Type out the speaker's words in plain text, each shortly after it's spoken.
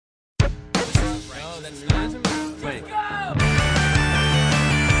Wait.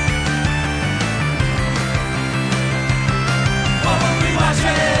 What were we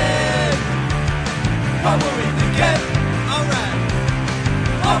watching? What were we thinking? Alright.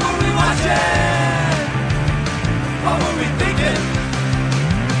 What were we watching? What were we thinking?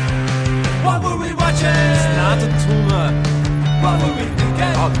 What were we watching? Tumor. What were we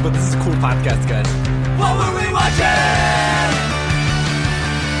thinking? Oh, but this is a cool podcast, guys. What were we watching?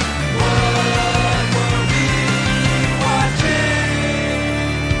 What were we watching?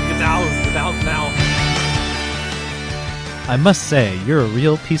 Get out now. I must say, you're a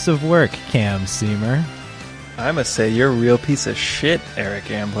real piece of work, Cam Seymour. I must say, you're a real piece of shit,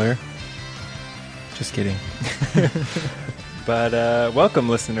 Eric Ambler. Just kidding. But welcome,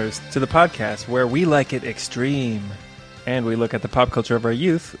 listeners, to the podcast where we like it extreme. And we look at the pop culture of our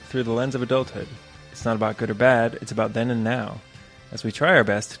youth through the lens of adulthood. It's not about good or bad, it's about then and now. As we try our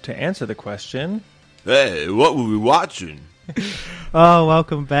best to answer the question... Hey, what were we watching? Oh,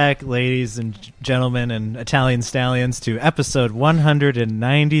 welcome back, ladies and gentlemen and Italian stallions, to episode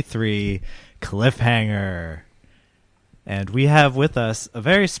 193, Cliffhanger. And we have with us a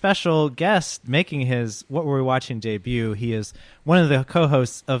very special guest making his What Were We Watching debut. He is one of the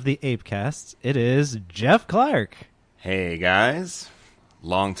co-hosts of the Apecast. It is Jeff Clark. Hey, guys.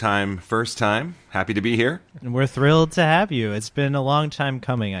 Long time, first time. Happy to be here. And we're thrilled to have you. It's been a long time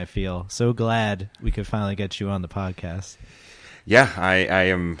coming, I feel. So glad we could finally get you on the podcast. Yeah, I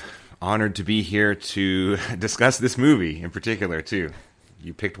am honored to be here to discuss this movie in particular, too.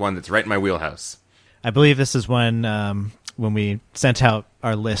 You picked one that's right in my wheelhouse. I believe this is when we sent out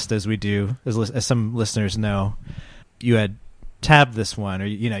our list, as we do, as some listeners know, you had tabbed this one, or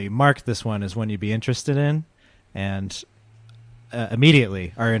you marked this one as one you'd be interested in, and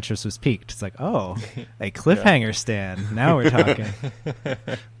immediately our interest was piqued. It's like, oh, a cliffhanger stand. Now we're talking.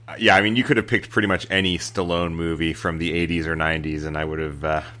 Yeah, I mean, you could have picked pretty much any Stallone movie from the 80s or 90s, and I would have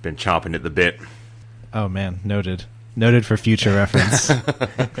been chomping at the bit. Oh, man, noted for future reference.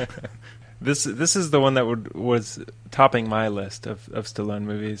 This is the one that was topping my list of Stallone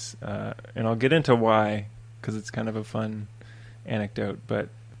movies, and I'll get into why, because it's kind of a fun anecdote, but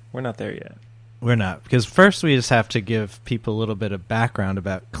we're not there yet. We're not, because first we just have to give people a little bit of background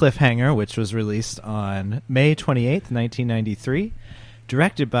about Cliffhanger, which was released on May 28th, 1993,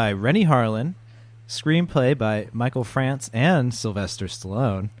 directed by Renny Harlin, screenplay by Michael France and Sylvester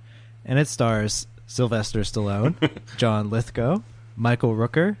Stallone, and it stars Sylvester Stallone, John Lithgow, Michael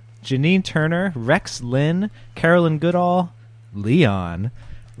Rooker, Janine Turner, Rex Lynn, Carolyn Goodall, Leon,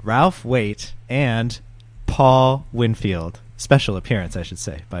 Ralph Waite, and Paul Winfield. Special appearance, I should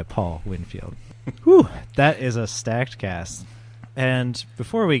say, by Paul Winfield. Whew, that is a stacked cast. And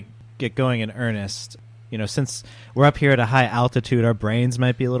before we get going in earnest, since we're up here at a high altitude, our brains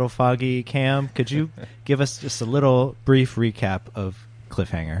might be a little foggy. Cam, could you give us just a little brief recap of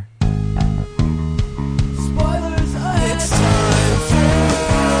Cliffhanger? Spoilers ahead. It's time for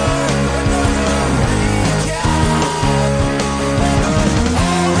another recap.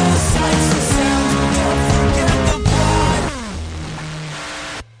 All the sights and sounds, don't forget the plot.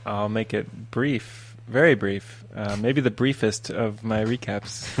 I'll make it brief, very brief, maybe the briefest of my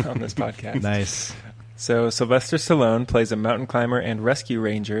recaps on this podcast. Nice. So Sylvester Stallone plays a mountain climber and rescue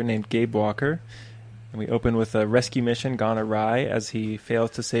ranger named Gabe Walker. And we open with a rescue mission gone awry as he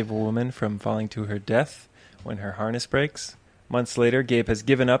fails to save a woman from falling to her death when her harness breaks. Months later, Gabe has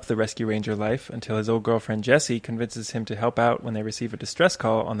given up the rescue ranger life until his old girlfriend Jessie convinces him to help out when they receive a distress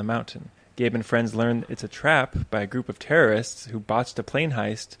call on the mountain. Gabe and friends learn it's a trap by a group of terrorists who botched a plane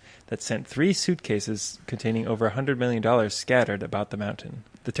heist that sent 3 suitcases containing over $100 million scattered about the mountain.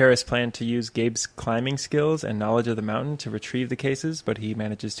 The terrorists plan to use Gabe's climbing skills and knowledge of the mountain to retrieve the cases, but he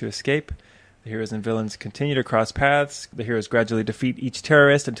manages to escape. The heroes and villains continue to cross paths. The heroes gradually defeat each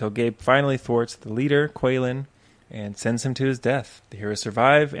terrorist until Gabe finally thwarts the leader, Quaylen, and sends him to his death. The heroes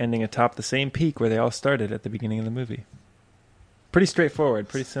survive, ending atop the same peak where they all started at the beginning of the movie. Pretty straightforward,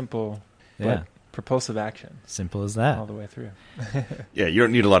 pretty simple, but propulsive action. Simple as that. All the way through. Yeah, you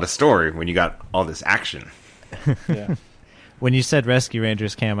don't need a lot of story when you got all this action. Yeah. When you said Rescue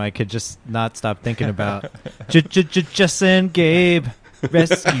Rangers, Cam, I could just not stop thinking about Jess and Gabe,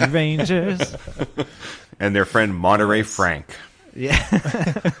 Rescue Rangers. And their friend Monterey Frank. Yeah.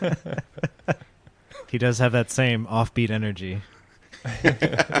 He does have that same offbeat energy.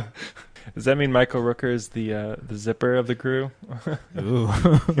 Does that mean Michael Rooker is the zipper of the crew? Ooh.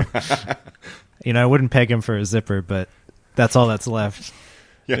 I wouldn't peg him for a zipper, but that's all that's left.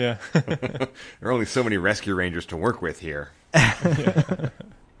 Yeah. There are only so many Rescue Rangers to work with here.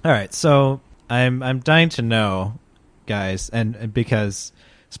 All right, so I'm dying to know, guys, and because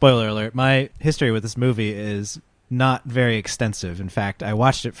Spoiler alert, my history with this movie is not very extensive. In fact, I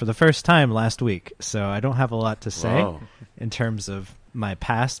watched it for the first time last week, so I don't have a lot to say Whoa. in terms of my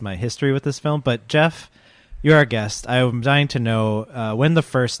past, my history with this film. But Jeff, you're our guest. I'm dying to know when the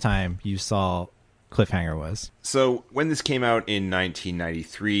first time you saw Cliffhanger was. So when this came out in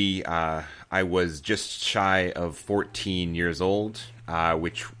 1993, I was just shy of 14 years old,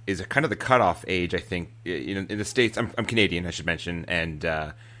 which is kind of the cutoff age, I think. In the States, I'm Canadian, I should mention, and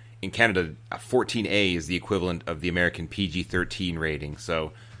in Canada, 14A is the equivalent of the American PG-13 rating.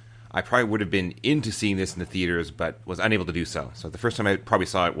 So I probably would have been into seeing this in the theaters, but was unable to do so. So the first time I probably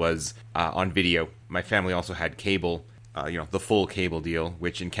saw it was on video. My family also had cable. The full cable deal,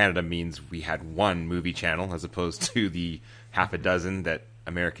 which in Canada means we had one movie channel as opposed to the half a dozen that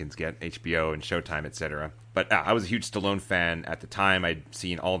Americans get, HBO and Showtime, etc. But I was a huge Stallone fan at the time. I'd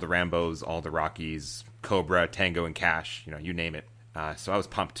seen all the Rambos, all the Rockies, Cobra, Tango and Cash, you name it. So I was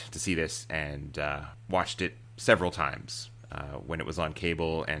pumped to see this and watched it several times when it was on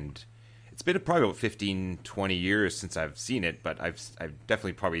cable. And it's been probably about 15, 20 years since I've seen it, but I've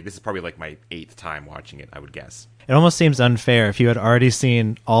definitely this is probably like my 8th time watching it, I would guess. It almost seems unfair if you had already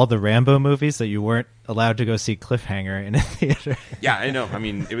seen all the Rambo movies that you weren't allowed to go see Cliffhanger in a theater. Yeah, I know. I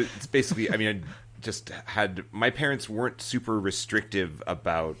mean, it's basically, I just had, my parents weren't super restrictive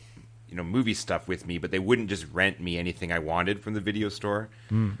about, movie stuff with me, but they wouldn't just rent me anything I wanted from the video store.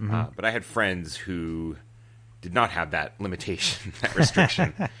 Mm-hmm. But I had friends who did not have that limitation, that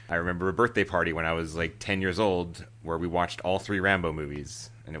restriction. I remember a birthday party when I was like 10 years old where we watched all 3 Rambo movies,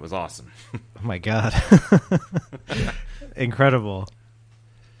 and it was awesome. Oh my God. Incredible.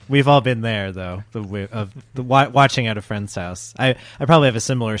 We've all been there, though, watching at a friend's house. I probably have a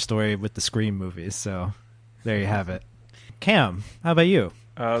similar story with the Scream movies, so there you have it. Cam, how about you?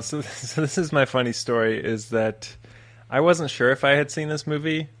 So this is my funny story, is that I wasn't sure if I had seen this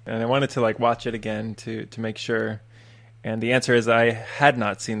movie, and I wanted to watch it again to make sure. And the answer is I had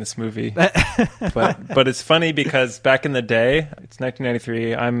not seen this movie. but it's funny because back in the day, it's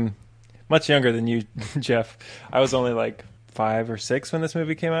 1993. I'm much younger than you, Jeff. I was only 5 or 6 when this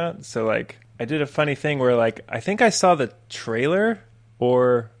movie came out. So I did a funny thing where I think I saw the trailer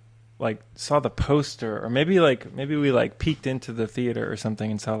or saw the poster, or maybe we peeked into the theater or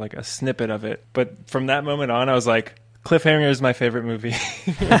something and saw a snippet of it. But from that moment on, I was like, Cliffhanger is my favorite movie.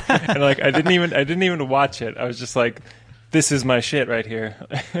 And I didn't even watch it. I was just like, this is my shit right here.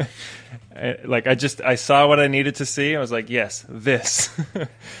 I saw what I needed to see. I was like, yes, this.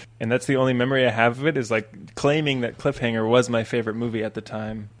 And that's the only memory I have of it, is claiming that Cliffhanger was my favorite movie at the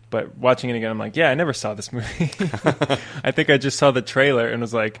time. But watching it again, I'm like, yeah, I never saw this movie. I think I just saw the trailer and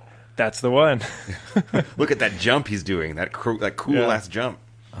was like, that's the one. Look at that jump he's doing, that cool ass jump.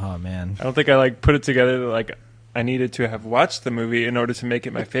 Oh man. I don't think I put it together that I needed to have watched the movie in order to make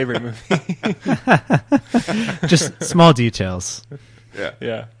it my favorite movie. Just small details.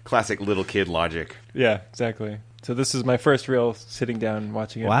 Yeah. Classic little kid logic. Yeah, exactly. So this is my first real sitting down and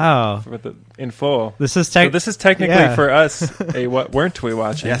watching it. Wow. In full. This is technically for us a what weren't we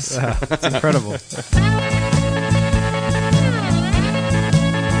watching? Yes. It's incredible.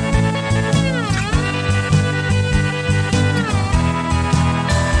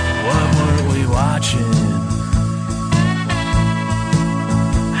 What were we watching?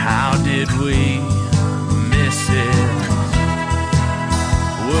 How did we miss it?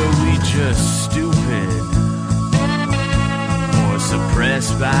 Were we just stupid or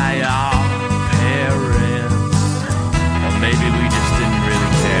suppressed by our parents? Or maybe we just didn't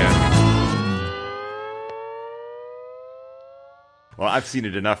really care. Well, I've seen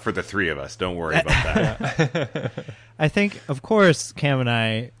it enough for the 3 of us. Don't worry about that. I think, of course, Cam and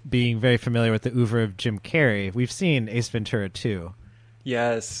I, being very familiar with the oeuvre of Jim Carrey, we've seen Ace Ventura 2.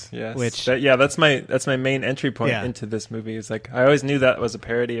 Yes. Which that's my main entry point into this movie. It's I always knew that was a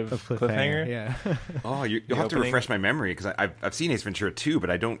parody of Cliffhanger. Yeah. Oh, you'll have to refresh my memory, because I've seen Ace Ventura 2, but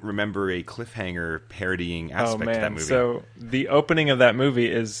I don't remember a Cliffhanger parodying aspect of that movie. So the opening of that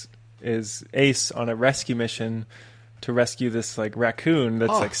movie is Ace on a rescue mission to rescue this raccoon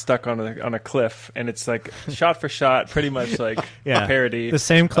that's stuck on a cliff, and it's shot for shot, pretty much a parody. The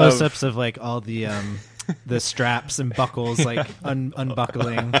same close-ups of all the straps and buckles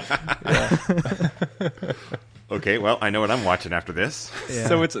unbuckling. Okay, well, I know what I'm watching after this. Yeah.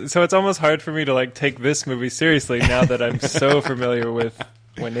 So it's almost hard for me to take this movie seriously now that I'm so familiar with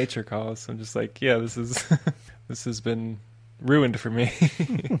When Nature Calls. I'm just this has been ruined for me.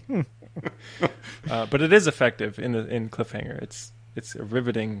 But it is effective in Cliffhanger. It's a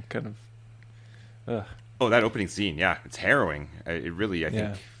riveting kind of. Oh, that opening scene, yeah, it's harrowing. It really, I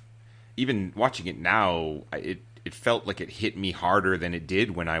think, even watching it now, it it felt like it hit me harder than it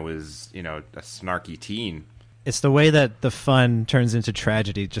did when I was, a snarky teen. It's the way that the fun turns into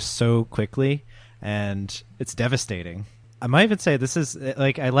tragedy just so quickly, and it's devastating. I might even say this is,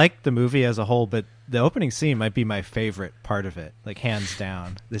 like, I like the movie as a whole, but the opening scene might be my favorite part of it, like, hands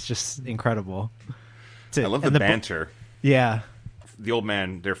down. It's just incredible. I love the banter. Yeah. The old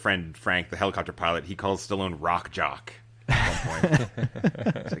man, their friend Frank, the helicopter pilot, he calls Stallone Rock Jock at one point.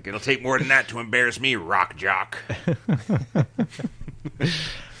 It's like, it'll take more than that to embarrass me, Rock Jock.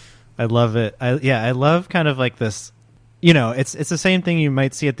 I love it. I love kind of like this, it's the same thing you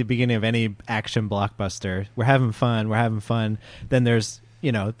might see at the beginning of any action blockbuster. We're having fun. Then there's,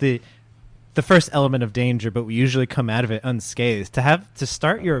 the first element of danger, but we usually come out of it unscathed. To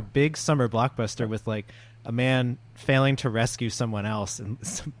start your big summer blockbuster with like a man failing to rescue someone else and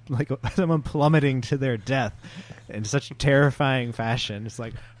like someone plummeting to their death in such terrifying fashion. It's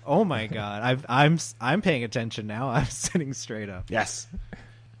like, oh my God, I'm paying attention now. I'm sitting straight up. Yes.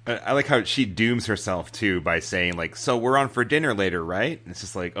 I like how she dooms herself too by saying like, so we're on for dinner later, right? And it's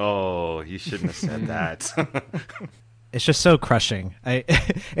just like, oh, you shouldn't have said that. It's just so crushing.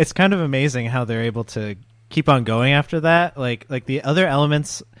 It's kind of amazing how they're able to keep on going after that. Like the other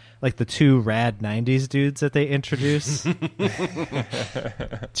elements, like the two rad 90s dudes that they introduce to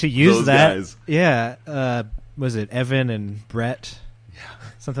use those that. Guys. Yeah. Was it Evan and Brett? Yeah.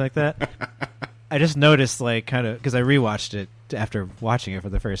 Something like that. I just noticed, like, kind of, because I rewatched it after watching it for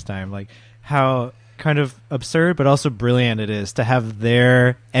the first time, like how kind of absurd but also brilliant it is to have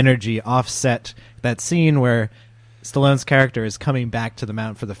their energy offset that scene where Stallone's character is coming back to the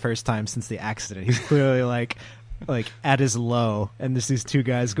mountain for the first time since the accident. He's clearly like at his low, and there's these two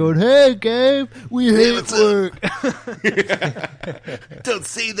guys going, "Hey, Gabe, we hate work." Don't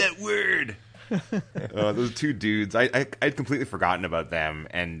say that word. Those two dudes, I'd completely forgotten about them,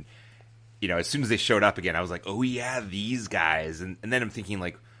 and as soon as they showed up again, I was like, oh yeah, these guys, and then I'm thinking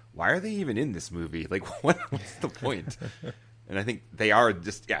like, why are they even in this movie? Like, what's the point? And I think they are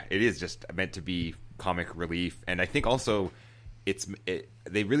just, it is just meant to be comic relief, and I think also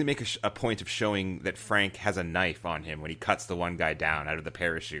they really make a point of showing that Frank has a knife on him when he cuts the one guy down out of the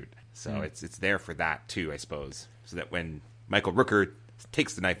parachute. So it's there for that too, I suppose, so that when Michael Rooker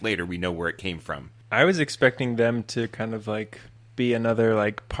takes the knife later, we know where it came from. I was expecting them to kind of like be another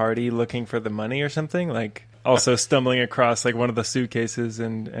like party looking for the money or something, like also stumbling across like one of the suitcases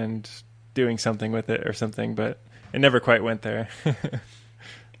and doing something with it or something, but it never quite went there.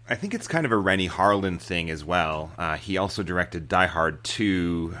 I think it's kind of a Rennie Harlin thing as well. He also directed Die Hard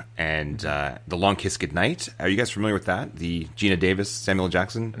 2 and The Long Kiss Goodnight. Are you guys familiar with that? The Gina Davis, Samuel L.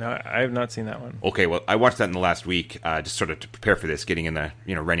 Jackson? No, I have not seen that one. Okay, well, I watched that in the last week, just sort of to prepare for this, getting in the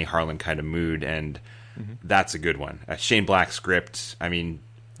Rennie Harlin kind of mood, and that's a good one. Shane Black script. I mean,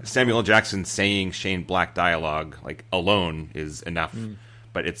 Samuel L. Jackson saying Shane Black dialogue like alone is enough,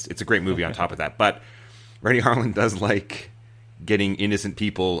 but it's a great movie on top of that. But Rennie Harlin does like getting innocent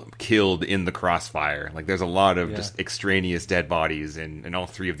people killed in the crossfire. Like there's a lot of just extraneous dead bodies in all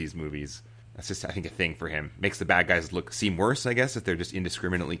three of these movies. That's just, I think, a thing for him. Makes the bad guys seem worse, I guess, if they're just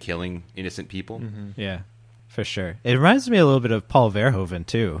indiscriminately killing innocent people. Mm-hmm. Yeah, for sure. It reminds me a little bit of Paul Verhoeven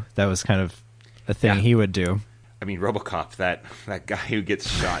too. That was kind of a thing he would do. I mean, RoboCop, that guy who gets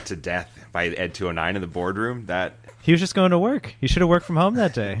shot to death by Ed 209 in the boardroom, that... He was just going to work. He should have worked from home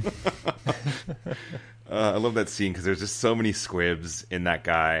that day. I love that scene because there's just so many squibs in that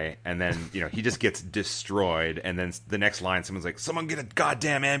guy, and then he just gets destroyed, and then the next line, someone's like, "Someone get a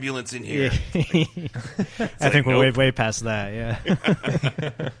goddamn ambulance in here." I think we're way past that.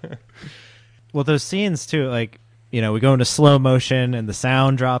 Yeah. Well, those scenes too, like we go into slow motion, and the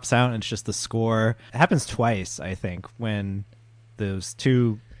sound drops out, and it's just the score. It happens twice, I think, when those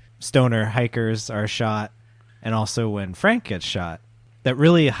two stoner hikers are shot, and also when Frank gets shot. That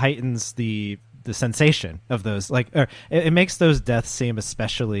really heightens the sensation of those, it makes those deaths seem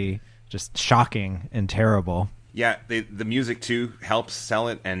especially just shocking and terrible. Yeah, the music too helps sell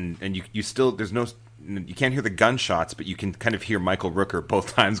it, and you still you can't hear the gunshots, but you can kind of hear Michael Rooker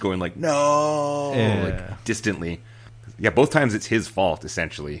both times going like no, like distantly. Yeah, both times it's his fault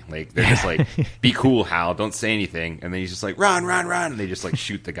essentially. Like they're just like, be cool, Hal, don't say anything, and then he's just like run, and they just like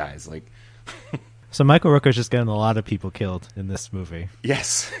shoot the guys like. So Michael Rooker's just getting a lot of people killed in this movie.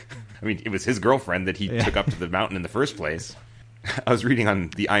 Yes. I mean, it was his girlfriend that he took up to the mountain in the first place. I was reading on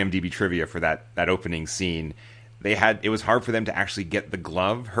the IMDb trivia for that opening scene. It was hard for them to actually get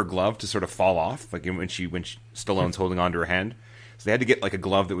her glove to sort of fall off, like when Stallone's holding onto her hand. So they had to get like a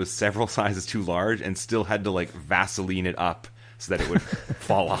glove that was several sizes too large and still had to like Vaseline it up so that it would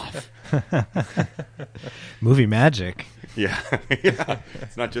fall off. Movie magic. Yeah. Yeah.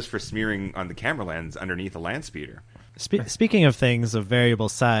 It's not just for smearing on the camera lens underneath a land speeder. Speaking of things of variable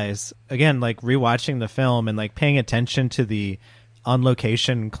size, again, like rewatching the film and like paying attention to the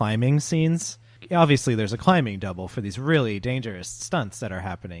on-location climbing scenes. Obviously, there's a climbing double for these really dangerous stunts that are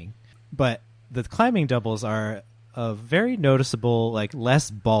happening, but the climbing doubles are of very noticeable, like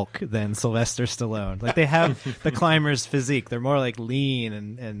less bulk than Sylvester Stallone. Like they have the climber's physique; they're more like lean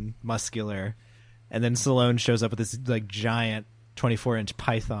and muscular, and then Stallone shows up with this like giant 24-inch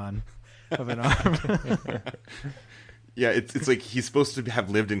python of an arm. Yeah, it's like he's supposed to have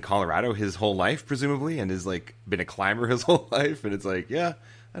lived in Colorado his whole life, presumably, and has like been a climber his whole life. And it's like, yeah,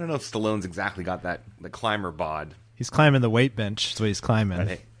 I don't know if Stallone's exactly got the climber bod. He's climbing the weight bench. That's what he's climbing. But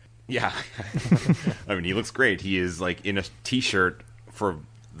hey, yeah, I mean, he looks great. He is like in a t-shirt for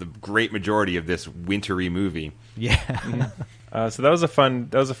the great majority of this wintry movie. Yeah. So that was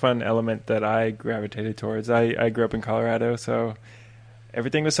a fun element that I gravitated towards. I grew up in Colorado, so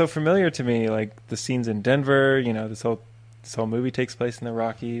everything was so familiar to me. Like the scenes in Denver, you know, this whole movie takes place in the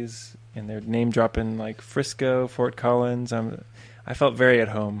Rockies, and they're name dropping like Frisco, Fort Collins. I felt very at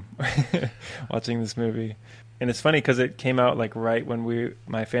home watching this movie. And it's funny because it came out like right when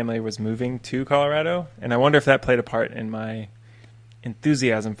my family was moving to Colorado, and I wonder if that played a part in my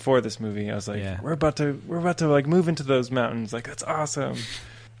enthusiasm for this movie. I was like, we're about to like move into those mountains. Like that's awesome.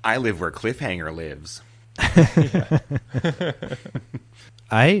 I live where Cliffhanger lives.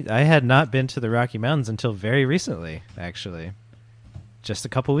 I had not been to the Rocky Mountains until very recently, actually. Just a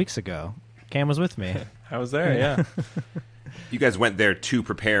couple weeks ago. Cam was with me. I was there, yeah. You guys went there to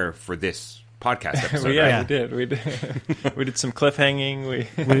prepare for this podcast episode. We did. We did some cliffhanging. We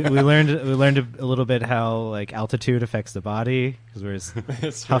learned a little bit how like altitude affects the body because we're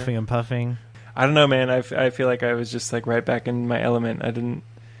huffing and puffing. I don't know, man. I feel like I was just like right back in my element. I didn't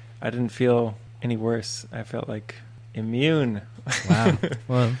feel any worse. I felt like immune. Wow.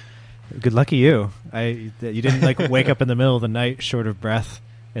 Well, good lucky you. You didn't like wake up in the middle of the night short of breath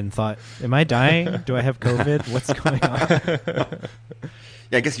and thought, am I dying? Do I have COVID? What's going on?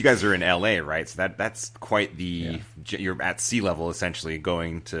 Yeah, I guess you guys are in LA, right? So that's quite the you're at sea level essentially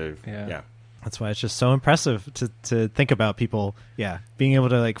going to That's why it's just so impressive to think about people being able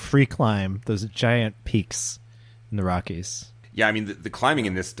to like free climb those giant peaks in the Rockies. Yeah, I mean the climbing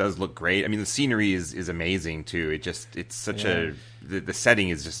in this does look great. I mean the scenery is amazing too. It's such the setting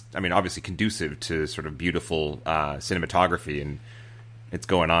is just, I mean, obviously conducive to sort of beautiful cinematography, and it's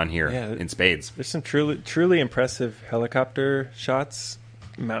going on here in spades. There's some truly impressive helicopter shots,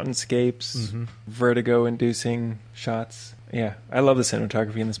 mountainscapes, vertigo-inducing shots. Yeah, I love the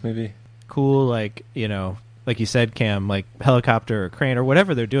cinematography in this movie. Cool, like, you know, like you said, Cam, like helicopter or crane or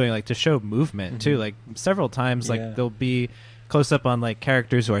whatever they're doing, like to show movement too. Like several times, like there'll be close up on like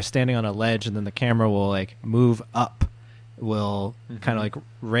characters who are standing on a ledge, and then the camera will like move up, will kind of like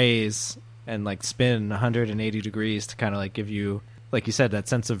raise and like spin 180 degrees to kind of like give you, like you said, that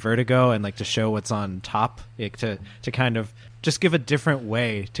sense of vertigo, and like to show what's on top, like to kind of just give a different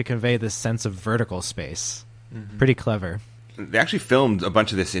way to convey this sense of vertical space. Pretty clever. They actually filmed a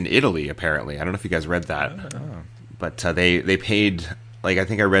bunch of this in Italy, apparently. I don't know if you guys read that. But they paid, like, I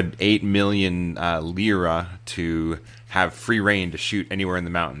think I read 8 million lira to have free reign to shoot anywhere in the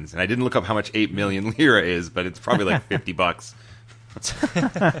mountains. And I didn't look up how much 8 million lira is, but it's probably like $50.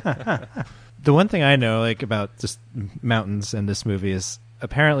 The one thing I know, like, about just mountains in this movie is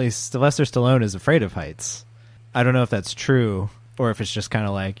apparently Sylvester Stallone is afraid of heights. I don't know if that's true or if it's just kind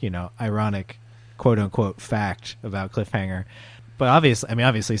of like, you know, ironic quote-unquote fact about Cliffhanger. But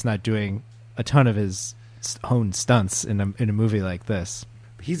obviously he's not doing a ton of his own stunts in a movie like this.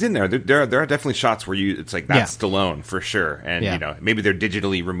 He's in there. There are definitely shots where it's like, that's Stallone for sure. And, you know, maybe they're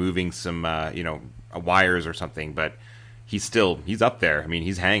digitally removing some, wires or something, but he's up there. I mean,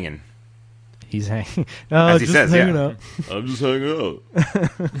 he's hanging. He's hanging. As he says, out. I'm just hanging out.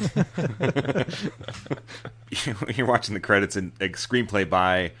 You're watching the credits and a screenplay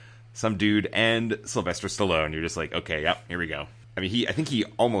by some dude and Sylvester Stallone. You're just like, okay, yep, here we go. I mean, I think he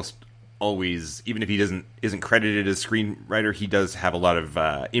almost always, even if he isn't credited as screenwriter, he does have a lot of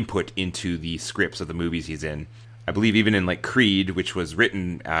input into the scripts of the movies he's in. I believe even in like Creed, which was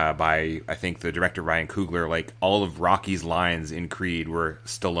written by, I think, the director Ryan Coogler, like all of Rocky's lines in Creed were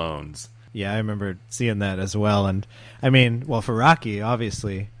Stallone's. Yeah, I remember seeing that as well. And I mean, well, for Rocky,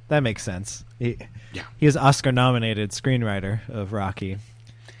 obviously, that makes sense. He is Oscar-nominated screenwriter of Rocky.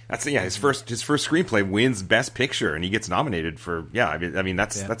 That's his first screenplay wins Best Picture, and he gets nominated for I mean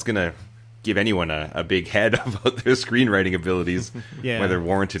that's gonna give anyone a big head about their screenwriting abilities, whether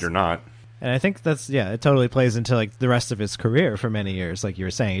warranted or not. And I think that's, it totally plays into like the rest of his career for many years. Like you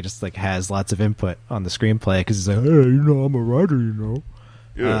were saying, he just like has lots of input on the screenplay because he's like, hey, I'm a writer,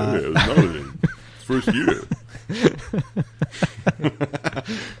 Yeah, it's nothing. It's first year.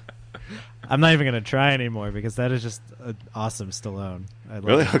 I'm not even going to try anymore because that is just an awesome Stallone. I love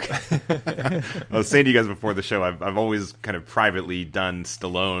Really? it. Okay. I was saying to you guys before the show, I've always kind of privately done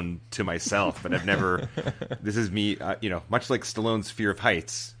Stallone to myself, but I've never. This is me, much like Stallone's fear of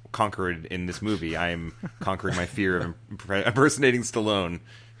heights conquered in this movie. I am conquering my fear of impersonating Stallone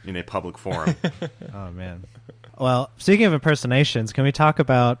in a public forum. Oh, man. Well, speaking of impersonations, can we talk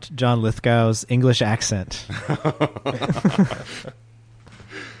about John Lithgow's English accent?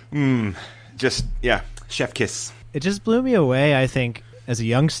 Chef kiss. It just blew me away, I think, as a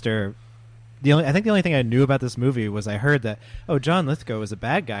youngster. The only thing I knew about this movie was I heard that, John Lithgow was a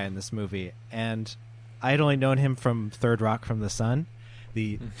bad guy in this movie, and I'd only known him from Third Rock from the Sun,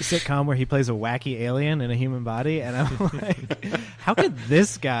 the sitcom where he plays a wacky alien in a human body, and I'm like, how could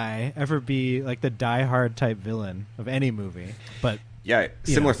this guy ever be like the diehard type villain of any movie? But yeah,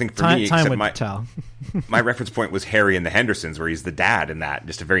 similar thing for me. Time Except would tell. my reference point was Harry and the Hendersons, where he's the dad in that,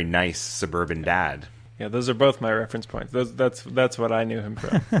 just a very nice suburban dad. Yeah, those are both my reference points. That's what I knew him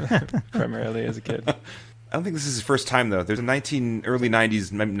from, primarily as a kid. I don't think this is his first time, though. There's a early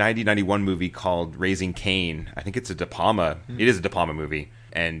 90s, 1991 movie called Raising Cain. I think it's a De Palma. It is a De Palma movie.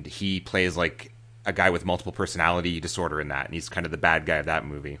 And he plays like a guy with multiple personality disorder in that. And he's kind of the bad guy of that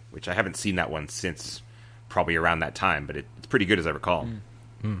movie, which I haven't seen that one since probably around that time. But it's pretty good as I recall.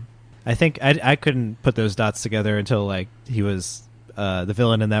 I think I couldn't put those dots together until like he was the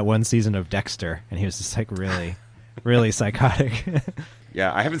villain in that one season of Dexter. And he was just like really, really psychotic.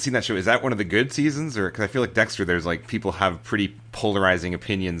 Yeah, I haven't seen that show. Is that one of the good seasons? Or because I feel like Dexter, there's like people have pretty polarizing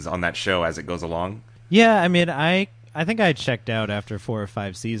opinions on that show as it goes along. Yeah, I mean, I think I checked out after 4 or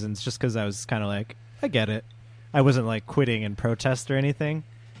 5 seasons just because I was kind of like, I get it. I wasn't like quitting in protest or anything,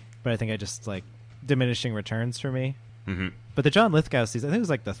 but I think I just like diminishing returns for me. Mm-hmm. But the John Lithgow season, I think it was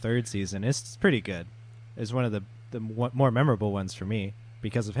like the 3rd season. It's pretty good. It's one of the more memorable ones for me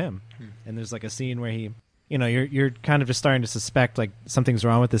because of him. And there's like a scene where he, you're kind of just starting to suspect like something's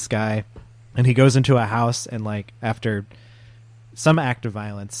wrong with this guy, and he goes into a house and like after some act of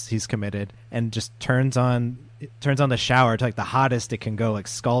violence he's committed and just turns on the shower to like the hottest it can go, like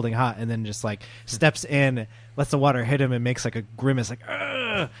scalding hot, and then just like steps in, lets the water hit him, and makes like a grimace, like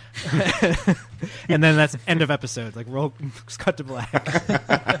 "Ugh!" And then that's end of episode. Like roll, cut to black.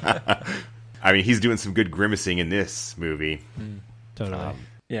 I mean, he's doing some good grimacing in this movie. Totally.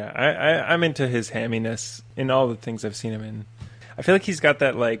 Yeah, I'm into his hamminess in all the things I've seen him in. I feel like he's got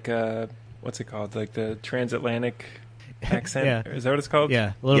that like what's it called? Like the transatlantic accent. Yeah. Is that what it's called?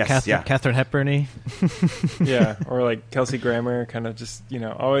 Yeah, a little Catherine Hepburn-y. Yeah, or like Kelsey Grammer, kind of just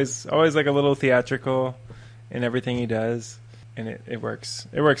always like a little theatrical in everything he does, and it works.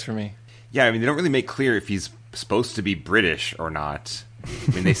 It works for me. Yeah, I mean, they don't really make clear if he's supposed to be British or not.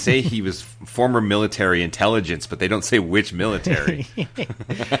 I mean, they say he was former military intelligence, but they don't say which military.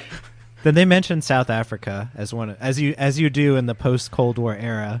 Then they mention South Africa as one, as you do in the post-Cold War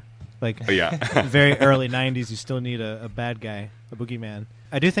era. Like, very early 90s, you still need a bad guy, a boogeyman.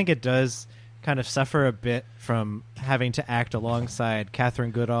 I do think it does kind of suffer a bit from having to act alongside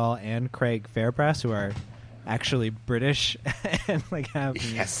Catherine Goodall and Craig Fairbrass, who are actually British and like have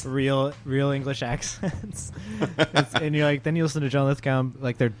real English accents. And you're like, then you listen to John Lithgow,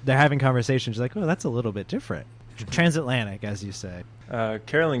 like they're having conversations. You're like, oh, that's a little bit different. Transatlantic, as you say.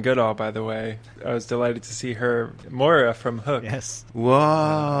 Carolyn Goodall, by the way, I was delighted to see her. Moira from Hook. Yes.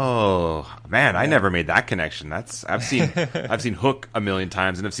 Whoa, man! I never made that connection. I've seen Hook a million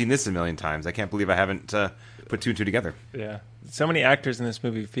times, and I've seen this a million times. I can't believe I haven't put 2 and 2 together. Yeah, so many actors in this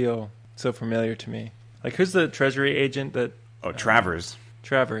movie feel so familiar to me. Like, who's the Treasury agent that? Oh, Travers.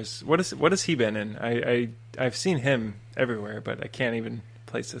 Travers. What has he been in? I've seen him everywhere, but I can't even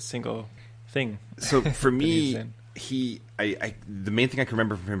place a single thing. So for me, the main thing I can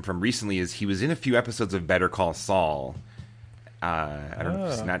remember from him from recently is he was in a few episodes of Better Call Saul. I don't know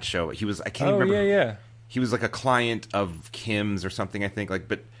if it's in that show. He was. I can't even remember. Yeah. He was like a client of Kim's or something, I think. Like,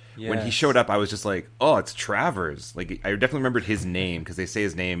 but when he Yes. showed up, I was just like, "Oh, it's Travers!" Like, I definitely remembered his name because they say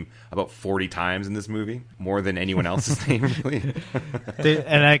his name about 40 times in this movie, more than anyone else's name, really.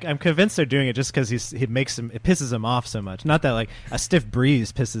 I'm convinced they're doing it just because it pisses him off so much. Not that like a stiff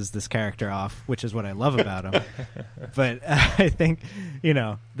breeze pisses this character off, which is what I love about him. But I think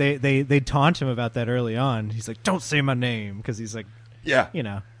they taunt him about that early on. He's like, "Don't say my name," because he's like,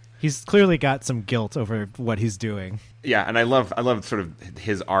 Yeah. He's clearly got some guilt over what he's doing. Yeah, and I love sort of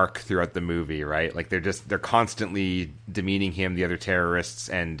his arc throughout the movie, right? Like they're constantly demeaning him, the other terrorists,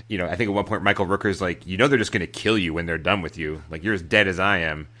 and I think at one point Michael Rooker's like, they're just going to kill you when they're done with you. Like, you're as dead as I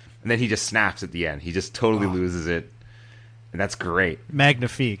am. And then he just snaps at the end. He just totally loses it. And that's great.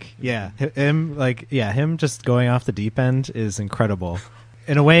 Magnifique. Yeah. Him just going off the deep end is incredible.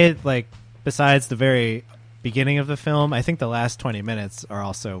 In a way, like, besides the very beginning of the film, I think the last 20 minutes are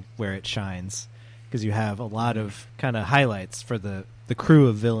also where it shines, because you have a lot of kind of highlights for the crew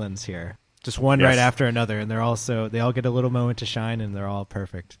of villains here, just one right after another, and they all get a little moment to shine, and they're all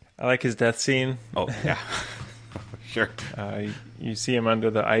perfect. I like his death scene. Oh yeah. Sure. You see him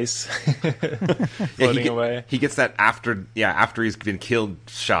under the ice floating away. He gets that after he's been killed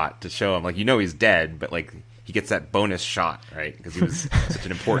shot to show him, like, he's dead, but like he gets that bonus shot, right? Because he was such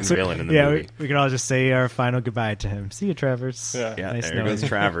an important villain in the movie. We can all just say our final goodbye to him. See you, Travers. Yeah, nice there goes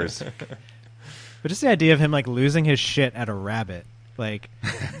Travers. But just the idea of him like losing his shit at a rabbit, like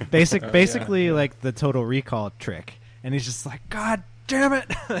basically like the Total Recall trick, and he's just like, God damn it!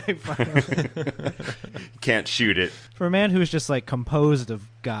 Can't shoot it. For a man who's just like composed of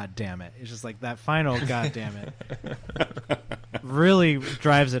God damn it, it's just like that final God damn it really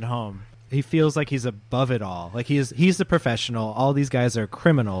drives it home. He feels like he's above it all. Like he's the professional. All these guys are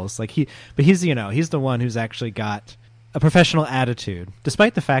criminals. Like he's the one who's actually got a professional attitude,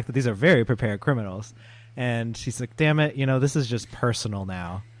 despite the fact that these are very prepared criminals. And he's like, damn it, this is just personal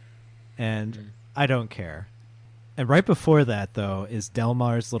now, and I don't care. And right before that, though, is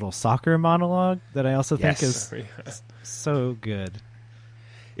Delmar's little soccer monologue that I also think is so good.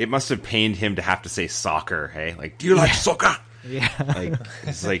 It must have pained him to have to say soccer. Hey, like, do you like soccer? Yeah, like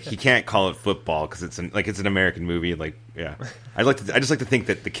it's like he can't call it football because it's an American movie. Like, yeah, I just like to think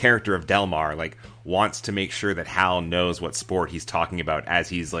that the character of Delmar like wants to make sure that Hal knows what sport he's talking about as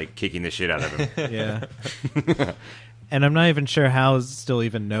he's like kicking the shit out of him. Yeah. And I'm not even sure Hal still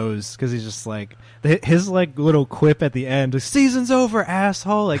even knows, because he's just like his like little quip at the end, "Season's over,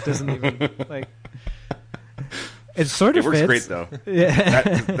 asshole!" Like doesn't even like. It sort of works fits. Great though. Yeah,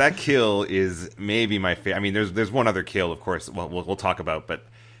 that kill is maybe my favorite. I mean, there's one other kill, of course. Well, we'll talk about, but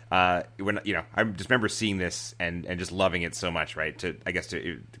when I just remember seeing this and just loving it so much. Right? To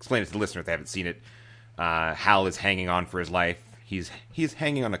explain it to the listener if they haven't seen it, Hal is hanging on for his life. He's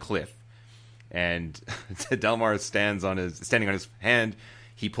hanging on a cliff, and Delmar standing on his hand.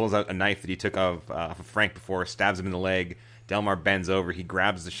 He pulls out a knife that he took off of Frank before, stabs him in the leg. Delmar bends over. He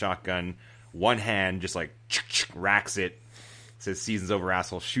grabs the shotgun. One hand just like racks it, says "Season's over,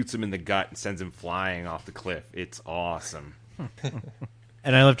 asshole," shoots him in the gut and sends him flying off the cliff. It's awesome.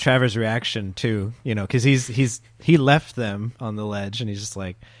 And I love Travers' reaction too, because he left them on the ledge, and he's just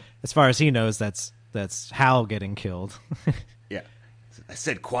like, as far as he knows, that's Hal getting killed. Yeah, I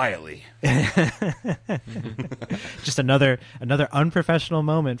said quietly. Just another unprofessional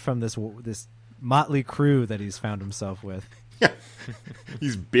moment from this motley crew that he's found himself with. Yeah.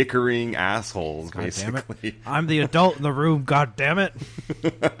 These bickering assholes, God basically. I'm the adult in the room, god damn it.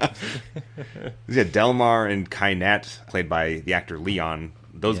 Yeah, Delmar and Kynette, played by the actor Leon,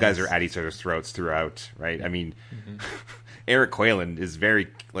 those guys are at each other's throats throughout, right? I mean, Eric Quaylen is very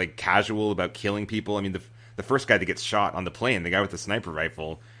like casual about killing people. I mean, the first guy that gets shot on the plane, the guy with the sniper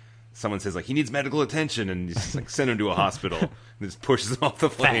rifle, someone says like he needs medical attention, and he's just, like, send him to a hospital, and just pushes him off the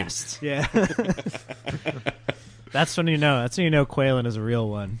plane. Fast. Yeah. That's when you know Quaylen is a real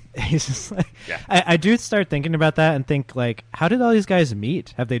one. He's just like, I do start thinking about that and think like, how did all these guys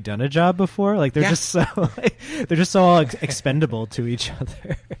meet? Have they done a job before? Like they're just so all expendable to each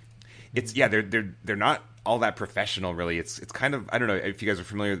other. They're not all that professional, really. It's kind of, I don't know if you guys are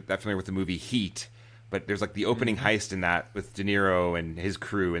familiar with the movie Heat, but there's like the opening heist in that with De Niro and his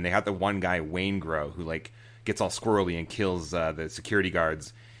crew, and they have the one guy Waingro who like gets all squirrely and kills the security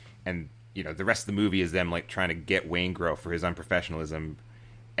guards, and the rest of the movie is them like trying to get Waingro for his unprofessionalism.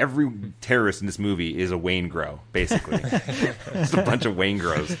 Every terrorist in this movie is a Waingro, basically. Just a bunch of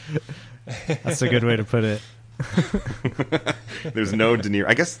Waingros. That's a good way to put it. There's no De Niro.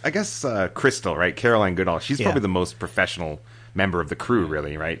 I guess Crystal, right? Caroline Goodall. She's probably the most professional member of the crew,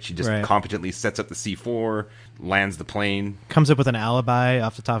 really, right? She just competently sets up the C4, lands the plane. Comes up with an alibi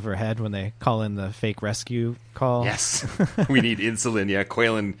off the top of her head when they call in the fake rescue call. Yes. We need insulin. Yeah,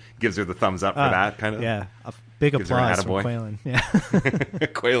 Quaylen gives her the thumbs up for that, kind of. Yeah, a big applause from Quaylen. Yeah.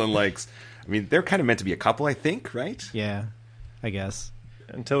 Quaylen likes... I mean, they're kind of meant to be a couple, I think, right? Yeah, I guess.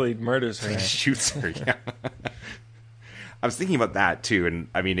 Until he murders her. He shoots her, yeah. I was thinking about that too, and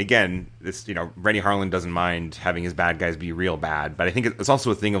I mean, again, this Rennie Harlin doesn't mind having his bad guys be real bad, but I think it's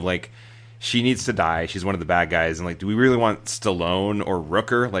also a thing of like, she needs to die. She's one of the bad guys. And, like, do we really want Stallone or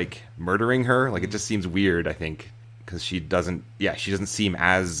Rooker, like, murdering her? Like, it just seems weird, I think, because she doesn't seem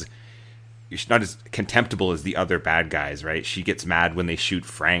as... She's not as contemptible as the other bad guys, right? She gets mad when they shoot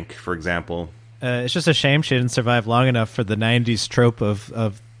Frank, for example. It's just a shame she didn't survive long enough for the 90s trope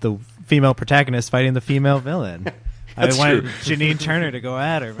of the female protagonist fighting the female villain. I wanted Janine Turner to go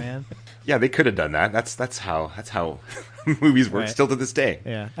at her, man. Yeah, they could have done that. That's how movies work still to this day.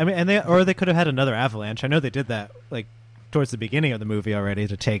 Yeah. I mean, they could have had another Avalanche. I know they did that like towards the beginning of the movie already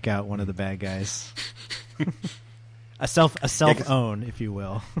to take out one of the bad guys. a self own, if you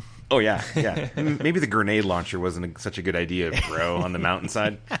will. Oh, yeah. Maybe the grenade launcher wasn't such a good idea, bro, on the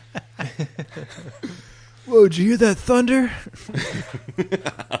mountainside. Whoa, did you hear that thunder?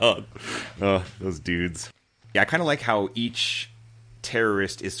 Oh, those dudes. Yeah, I kind of like how each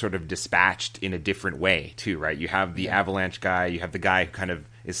terrorist is sort of dispatched in a different way, too, right? You have the avalanche guy, you have the guy who kind of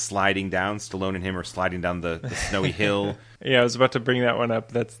is sliding down. Stallone and him are sliding down the snowy hill. Yeah, I was about to bring that one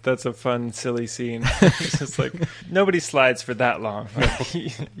up. That's a fun, silly scene. It's just like, nobody slides for that long. Like,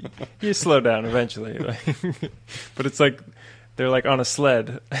 you slow down eventually. But it's like, they're like on a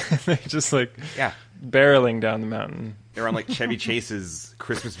sled. They're just like barreling down the mountain. They're on like Chevy Chase's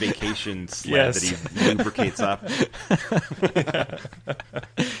Christmas Vacation sled that he lubricates up.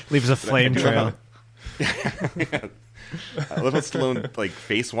 Leaves a flame trail. I love how Stallone like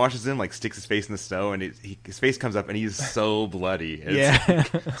face washes him, like sticks his face in the snow, and his face comes up, and he's so bloody.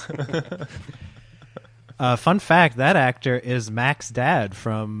 Fun fact: that actor is Mac's dad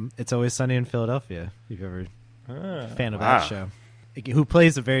from It's Always Sunny in Philadelphia. If you've ever a fan of that show, who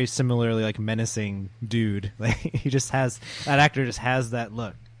plays a very similarly like menacing dude. Like that actor just has that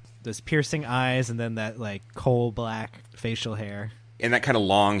look, those piercing eyes, and then that like coal black facial hair, and that kind of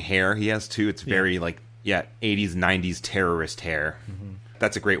long hair he has too. It's very like. Yeah, 80s, 90s terrorist hair. Mm-hmm.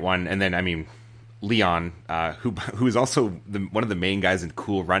 That's a great one. And then, I mean, Leon, who is also one of the main guys in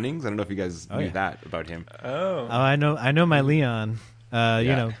Cool Runnings. I don't know if you guys knew that about him. Oh, I know my Leon. You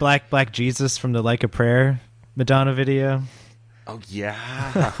know, Black Jesus from the Like a Prayer Madonna video. Oh,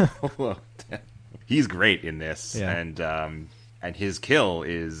 yeah. He's great in this. Yeah. And his kill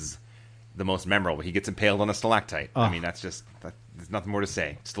is the most memorable. He gets impaled on a stalactite. I mean, there's nothing more to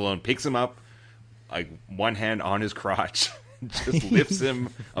say. Stallone picks him up, like one hand on his crotch, just lifts him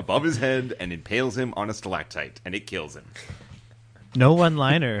above his head and impales him on a stalactite, and it kills him. No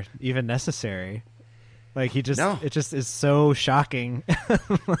one-liner even necessary. Like it just is so shocking,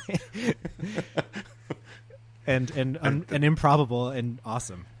 and improbable and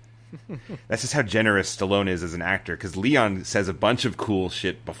awesome. That's just how generous Stallone is as an actor, because Leon says a bunch of cool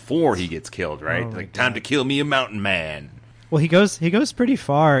shit before he gets killed, right? Like, time to kill me a mountain man. Well, he goes pretty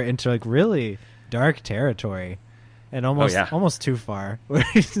far into like really dark territory, and almost too far. Where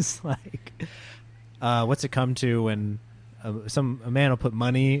he's like, what's it come to when a man will put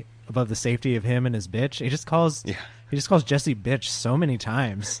money above the safety of him and his bitch? He just calls Jesse bitch so many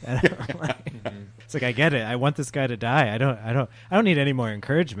times. It's like, I get it. I want this guy to die. I don't need any more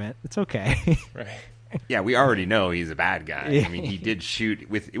encouragement. It's okay. Right. Yeah, we already know he's a bad guy. I mean, he did shoot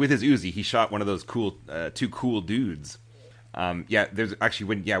with his Uzi. He shot one of those two cool dudes. There's actually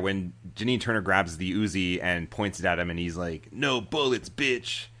when Janine Turner grabs the Uzi and points it at him, and he's like, "No bullets,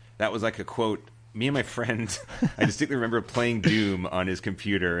 bitch." That was like a quote. Me and my friend, I distinctly remember playing Doom on his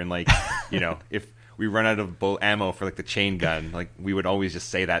computer, and like, you know, if we run out of ammo for like the chain gun, like we would always just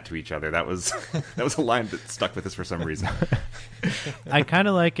say that to each other. That was a line that stuck with us for some reason. I kind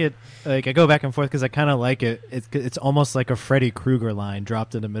of like it. Like I go back and forth because I kind of like it. It's almost like a Freddy Krueger line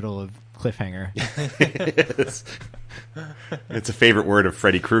dropped in the middle of Cliffhanger. It's a favorite word of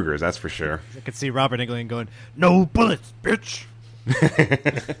Freddy Krueger's, that's for sure. I could see Robert Englund going, "No bullets, bitch."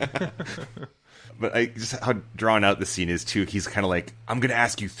 But just how drawn out the scene is too. He's kind of like, "I'm going to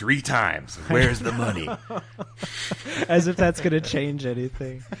ask you 3 times, where's the money?" As if that's going to change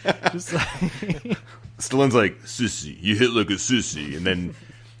anything. Just like Stallone's like, "Sissy, you hit like a sissy," and then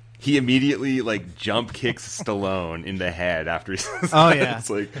he immediately like jump kicks Stallone in the head after he says that. Yeah. It's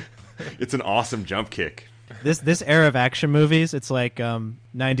like, it's an awesome jump kick. This era of action movies, it's like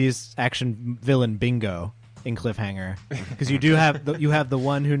 90s action villain bingo in Cliffhanger, because you have the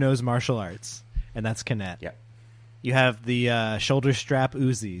one who knows martial arts, and that's Kinnett. Yeah. You have the shoulder strap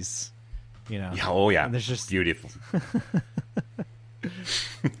Uzis, you know. Oh yeah, and there's just beautiful.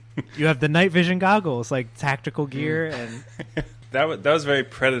 You have the night vision goggles, like tactical gear, and that was very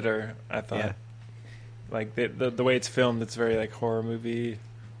Predator. I thought, yeah. Like the way it's filmed, it's very like horror movie.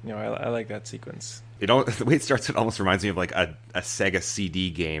 You know, I like that sequence. The way it starts, it almost reminds me of like a Sega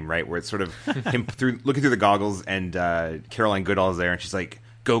CD game, right? Where it's sort of him looking through the goggles, and Caroline Goodall's there, and she's like,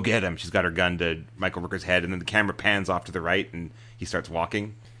 go get him. She's got her gun to Michael Rooker's head, and then the camera pans off to the right, and he starts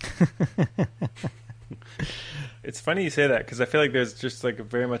walking. It's funny you say that because I feel like there's just like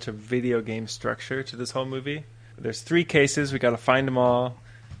very much a video game structure to this whole movie. There's 3 cases. We got to find them all,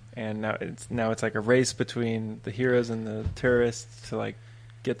 and now it's like a race between the heroes and the terrorists to like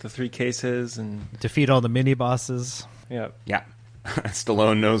get the 3 cases and Defeat all the mini bosses. yeah. Yeah.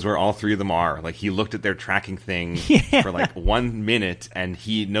 Stallone knows where all 3 of them are. Like, he looked at their tracking thing for like 1 minute, and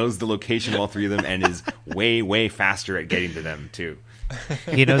he knows the location of all 3 of them and is way, way faster at getting to them too.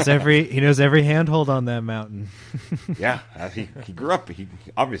 He knows every handhold on that mountain. Yeah, he grew up. He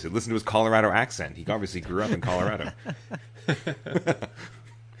obviously listened to his Colorado accent. He obviously grew up in Colorado.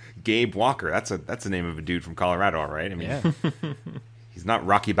 Gabe Walker. That's the name of a dude from Colorado, all right? I mean, Yeah. he's not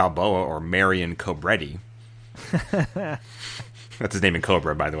Rocky Balboa or Marion Cobretti. That's his name in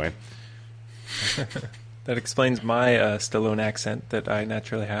Cobra, by the way. That explains my Stallone accent that I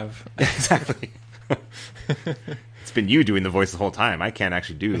naturally have. Exactly. It's been you doing the voice the whole time. I can't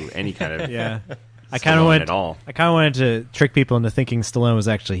actually do any kind of Yeah. I Stallone kind of at all. I kind of wanted to trick people into thinking Stallone was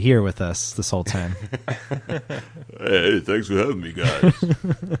actually here with us this whole time. Hey, thanks for having me, guys.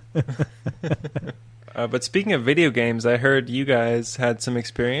 But speaking of video games, I heard you guys had some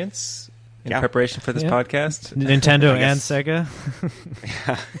experience in Yeah. preparation for this Yeah. podcast. Nintendo I and guess- Sega.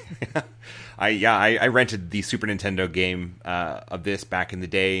 I rented the Super Nintendo game of this back in the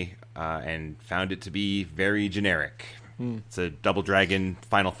day and found it to be very generic. It's a Double Dragon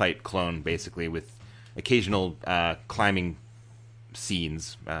Final Fight clone, basically, with occasional climbing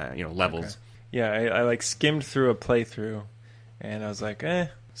scenes, levels. Yeah, I like skimmed through a playthrough, and I was like,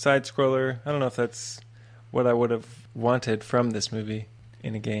 side scroller. I don't know if that's what I would have wanted from this movie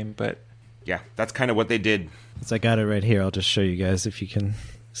in a game, but Yeah, that's kind of what they did. So I got it right here. I'll just show you guys if you can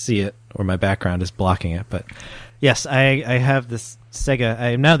see it, or my background is blocking it. But yes, I have this Sega. I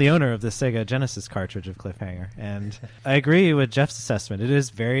am now the owner of the Sega Genesis cartridge of Cliffhanger, and I agree with Jeff's assessment. It is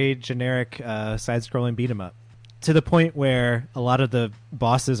very generic side-scrolling beat 'em up, to the point where a lot of the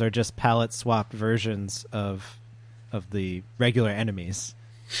bosses are just palette swapped versions of the regular enemies.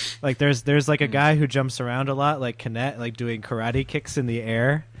 Like there's like a guy who jumps around a lot, like Kinect, like doing karate kicks in the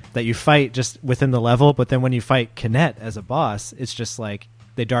air, that you fight just within the level. But then when you fight Kinect as a boss, it's just like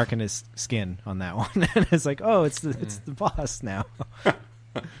they darken his skin on that one, and it's like, oh, it's the boss now.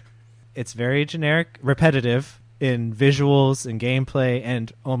 It's very generic, repetitive in visuals and gameplay,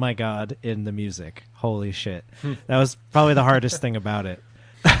 and oh my god, in the music. Holy shit, that was probably the hardest thing about it.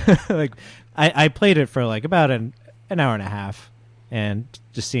 Like I played it for like about an hour and a half, and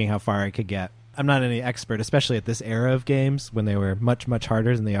just seeing how far I could get. I'm not any expert, especially at this era of games when they were much, much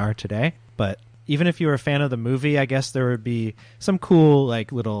harder than they are today. But even if you were a fan of the movie, I guess there would be some cool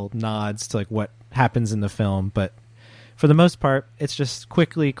like little nods to like what happens in the film. But for the most part, it's just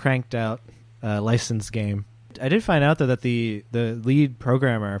quickly cranked out licensed game. I did find out though that the lead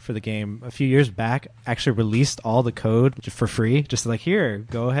programmer for the game a few years back actually released all the code for free. Just like, here,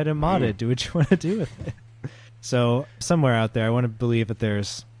 go ahead and mod it. Do what you want to do with it. So somewhere out there, I want to believe that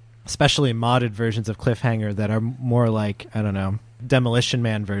there's especially modded versions of Cliffhanger that are more like, I don't know, Demolition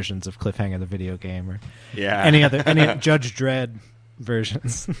Man versions of Cliffhanger the video game, or any Judge Dredd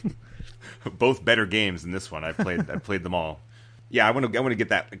versions. Both better games than this one. I played them all. Yeah, I want to get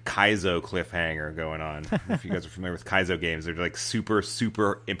that Kaizo Cliffhanger going on. If you guys are familiar with Kaizo games, they're like super,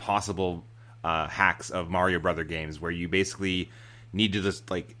 super impossible hacks of Mario Brother games where you basically need to just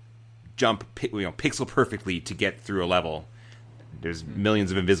like jump pixel perfectly to get through a level. There's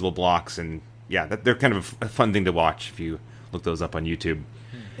millions of invisible blocks, and yeah, they're kind of a fun thing to watch if you look those up on YouTube.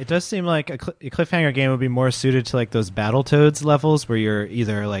 It does seem like a Cliffhanger game would be more suited to like those Battletoads levels where you're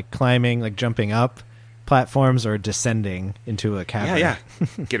either like climbing, like jumping up platforms, or descending into a cavern. Yeah.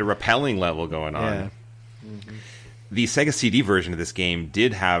 Get a rappelling level going on. Yeah. Mm-hmm. The Sega CD version of this game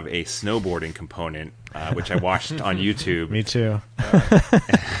did have a snowboarding component, which I watched on YouTube. Me too.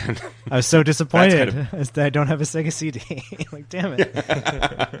 I was so disappointed That's that I don't have a Sega CD. Like, damn it.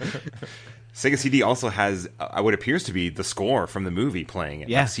 Sega CD also has what appears to be the score from the movie playing it.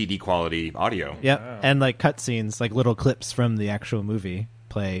 Yeah. Like CD quality audio. Yep. Wow. And like cutscenes, like little clips from the actual movie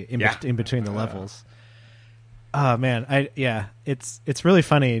play in between the levels. Oh man, it's really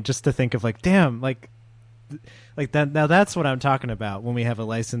funny just to think of like, damn, like that. Now that's what I'm talking about when we have a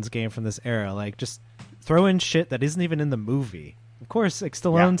licensed game from this era. Like, just throw in shit that isn't even in the movie. Of course, like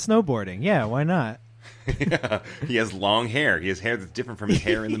Stallone snowboarding. Yeah, why not? Yeah. He has long hair. He has hair that's different from his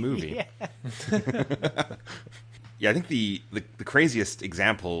hair in the movie. Yeah, I think the craziest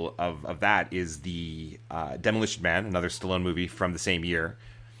example of that is the Demolition Man, another Stallone movie from the same year.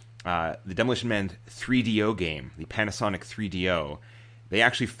 The Demolition Man 3DO game, the Panasonic 3DO, they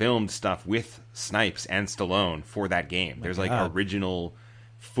actually filmed stuff with Snipes and Stallone for that game. There's like original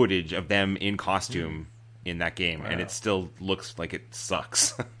footage of them in costume in that game, and it still looks like it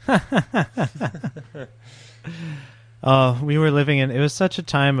sucks. We were living in, it was such a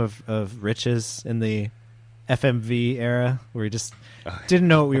time of riches in the FMV era where we just didn't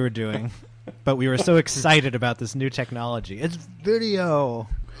know what we were doing, but we were so excited about this new technology. It's video.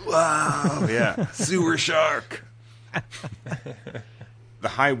 Wow, yeah. Sewer shark. The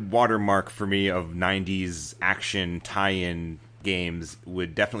high watermark for me of 90s action tie-in games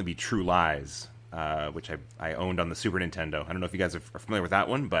would definitely be True Lies, which I owned on the Super Nintendo. I don't know if you guys are familiar with that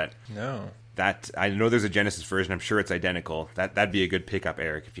one, but No. that I know there's a Genesis version. I'm sure it's identical. That'd be a good pickup,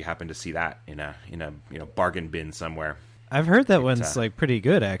 Eric, if you happen to see that in a bargain bin somewhere. I've heard that one's like pretty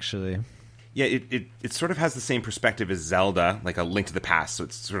good, actually. Yeah, it sort of has the same perspective as Zelda, like a Link to the Past. So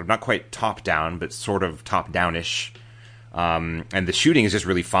it's sort of not quite top down, but sort of top downish. And the shooting is just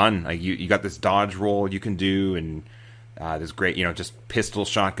really fun. Like you got this dodge roll you can do, and there's great, just pistol,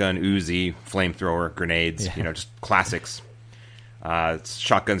 shotgun, Uzi, flamethrower, grenades. Yeah. Just classics.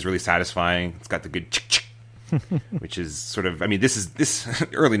 Shotgun's really satisfying. It's got the good chick, which is sort of, this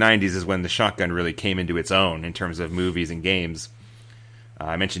early 90s is when the shotgun really came into its own in terms of movies and games.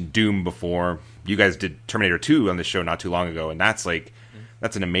 I mentioned Doom before. You guys did Terminator 2 on the show not too long ago, and that's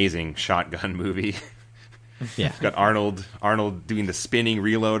an amazing shotgun movie. Yeah. It's got Arnold doing the spinning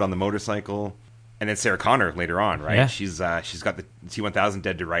reload on the motorcycle. And then Sarah Connor later on, right? Yeah. She's got the T-1000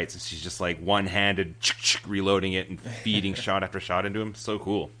 dead to rights, and she's just like one-handed reloading it and feeding shot after shot into him. So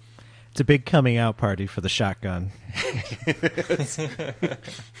cool. It's a big coming out party for the shotgun. It's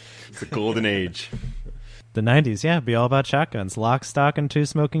the golden age. The 90s, yeah, be all about shotguns. Lock, stock, and two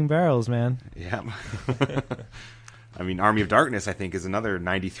smoking barrels, man. Yeah. Army of Darkness, I think, is another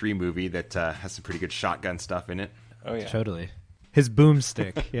 93 movie that has some pretty good shotgun stuff in it. Oh, yeah. Totally. His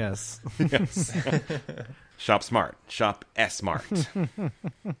boomstick, yes. Yes. Shop smart. Shop S-smart.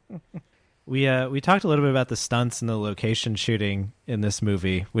 We talked a little bit about the stunts and the location shooting in this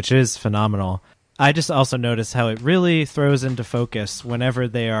movie, which is phenomenal. I just also noticed how it really throws into focus whenever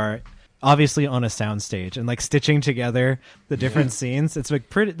they are obviously on a soundstage and like stitching together the different scenes. It's like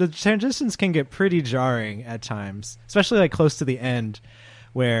the transitions can get pretty jarring at times, especially like close to the end,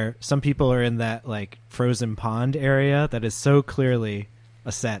 where some people are in that like frozen pond area that is so clearly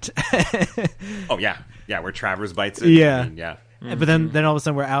a set. Oh yeah, where Travers bites it. Yeah. Yeah. But then all of a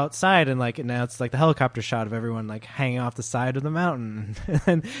sudden we're outside, and like now it's like the helicopter shot of everyone like hanging off the side of the mountain,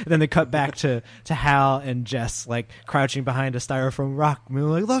 and then they cut back to Hal and Jess like crouching behind a styrofoam rock. And we're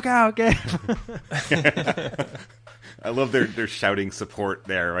like, look out, Gabe! I love their shouting support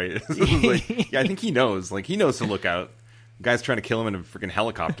there, right? It's like, I think he knows. Like he knows to look out. The guy's trying to kill him in a freaking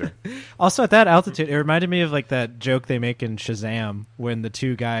helicopter. Also, at that altitude, it reminded me of like that joke they make in Shazam when the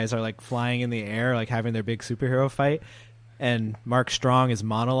two guys are like flying in the air, like having their big superhero fight. And Mark Strong is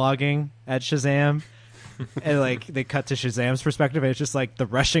monologuing at Shazam, and like they cut to Shazam's perspective, and it's just like the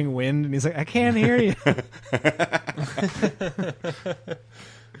rushing wind, and he's like, "I can't hear you."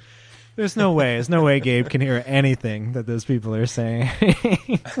 There's no way Gabe can hear anything that those people are saying.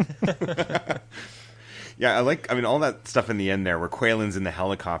 Yeah, all that stuff in the end there, where Quaylen's in the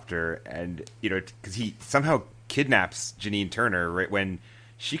helicopter, and because he somehow kidnaps Janine Turner right when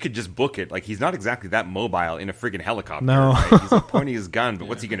she could just book it. Like, he's not exactly that mobile in a friggin' helicopter. No. Right? He's like pointing his gun, but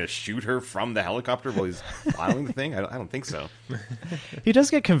what's he going to shoot her from the helicopter while he's filing the thing? I don't think so. He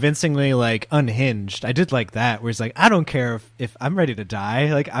does get convincingly, like, unhinged. I did like that, where he's like, I don't care if I'm ready to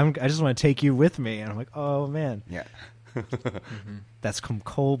die. Like, I just want to take you with me. And I'm like, oh, man. Yeah. That's some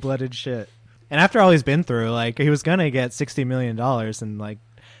cold-blooded shit. And after all he's been through, like, he was going to get $60 million, and, like,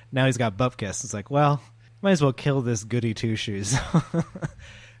 now he's got Bupkis. It's like, well, might as well kill this goody two-shoes.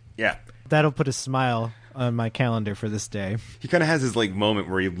 Yeah. That'll put a smile on my calendar for this day. He kind of has his, like, moment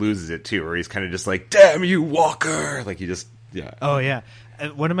where he loses it, too, where he's kind of just like, damn you, Walker! Like, he just, yeah. Oh, yeah.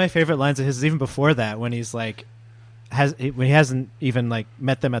 One of my favorite lines of his is even before that, when he's, like, when he hasn't even, like,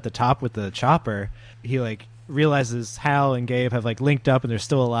 met them at the top with the chopper, he, like, realizes Hal and Gabe have, like, linked up and they're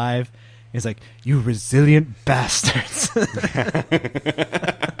still alive. He's like, you resilient bastards.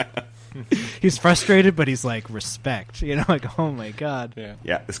 He's frustrated, but he's like, respect. Like, oh my God.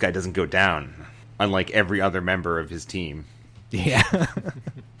 Yeah, this guy doesn't go down, unlike every other member of his team. Yeah.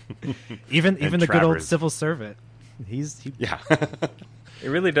 even the Travers. good old civil servant. Yeah. It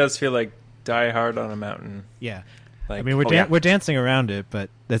really does feel like Die Hard on a mountain. Yeah. Like, I mean, we're dancing around it, but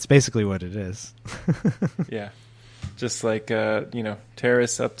that's basically what it is. yeah. Just like,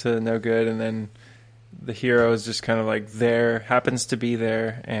 terrorists up to no good, and then the hero is just kind of like there, happens to be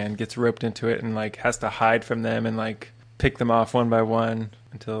there, and gets roped into it, and like has to hide from them and like pick them off one by one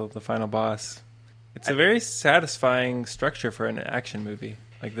until the final boss. It's a very satisfying structure for an action movie.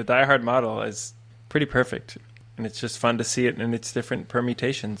 Like, the Die Hard model is pretty perfect, and it's just fun to see it in its different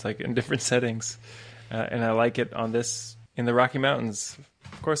permutations, like in different settings. And I like it on this, in the Rocky Mountains.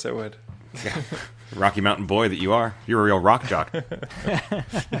 Of course I would. Yeah. Rocky Mountain boy that you are. You're a real rock jock.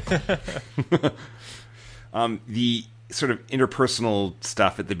 The sort of interpersonal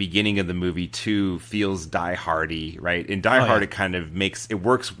stuff at the beginning of the movie, too, feels Die Hardy, right? In Die Hard, it kind of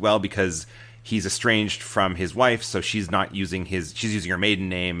works well because he's estranged from his wife, so she's using her maiden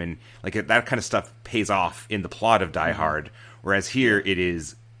name, and like that kind of stuff pays off in the plot of Die Hard. Whereas here, it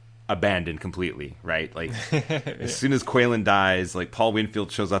is abandoned completely, right? Like, as soon as Quaylen dies, like, Paul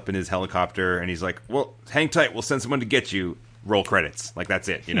Winfield shows up in his helicopter, and he's like, well, hang tight, we'll send someone to get you. Roll credits. Like, that's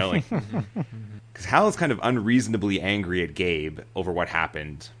it, you know? Like, because Hal is kind of unreasonably angry at Gabe over what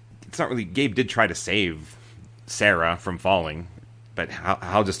happened. It's not really... Gabe did try to save Sarah from falling, but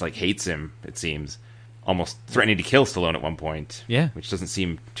Hal just, like, hates him, it seems. Almost threatening to kill Stallone at one point. Yeah. Which doesn't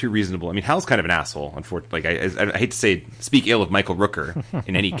seem too reasonable. I mean, Hal's kind of an asshole, unfortunately. Like, I hate to speak ill of Michael Rooker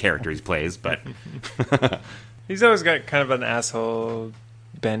in any character he plays, but... He's always got kind of an asshole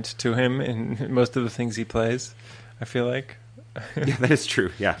bent to him in most of the things he plays, I feel like. Yeah, that is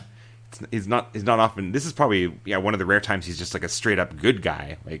true, yeah. He's not often... This is probably one of the rare times he's just, like, a straight-up good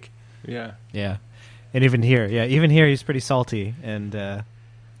guy. Like... Yeah. Yeah. And even here, he's pretty salty and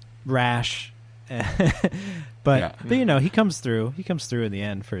rash. But you know, he comes through in the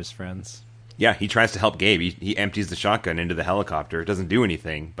end for his friends. Yeah, he tries to help Gabe. He empties the shotgun into the helicopter. It doesn't do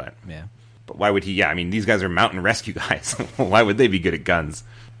anything, but why would he? Yeah, I mean, these guys are mountain rescue guys. Why would they be good at guns?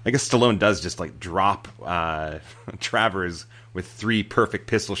 I guess Stallone does just like drop Travers with 3 perfect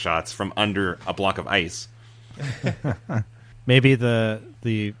pistol shots from under a block of ice. Maybe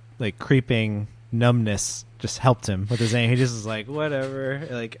the like creeping numbness just helped him with his aim. He just was like, whatever,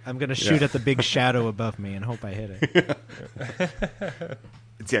 like, I'm gonna shoot at the big shadow above me and hope I hit it.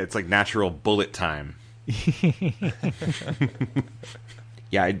 It's like natural bullet time.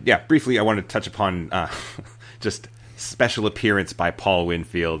 Briefly I wanted to touch upon just special appearance by Paul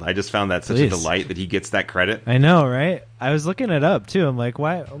Winfield. I just found that such a delight that he gets that credit. I know, right? I was looking it up too. I'm like,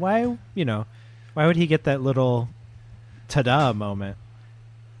 why would he get that little ta-da moment?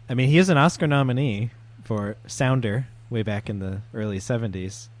 I mean, he is an Oscar nominee for Sounder way back in the early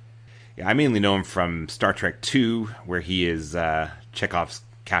 70s. Yeah, I mainly know him from Star Trek II, where he is Chekhov's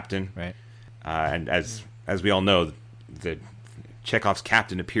captain. Right. And as we all know, the Chekhov's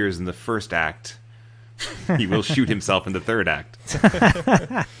captain appears in the first act. He will shoot himself in the third act.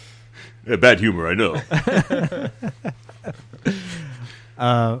 Bad humor, I know.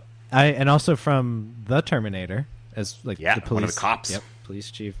 And also from The Terminator, as like the police, one of the cops. Yep,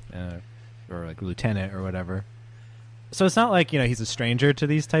 police chief. Or like lieutenant or whatever. So it's not like, he's a stranger to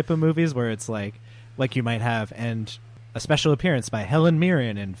these type of movies where it's like you might have and a special appearance by Helen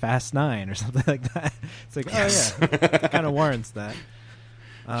Mirren in Fast 9 or something like that. It's like, it kind of warrants that.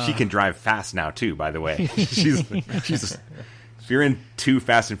 She can drive fast now too, by the way. she's if you're in 2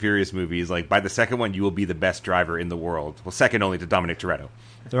 Fast and Furious movies, like by the second one you will be the best driver in the world. Well, second only to Dominic Toretto.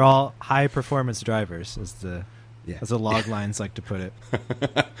 They're all high performance drivers as the log lines like to put it.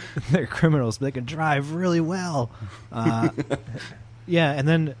 They're criminals, but they can drive really well. And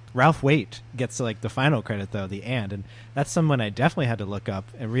then Ralph Waite gets to like the final credit though, and that's someone I definitely had to look up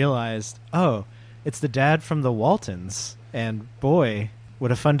and realized, it's the dad from the Waltons, and boy,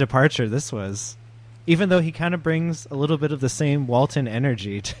 what a fun departure this was. Even though he kind of brings a little bit of the same Walton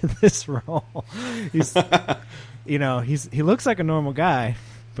energy to this role. He's he looks like a normal guy,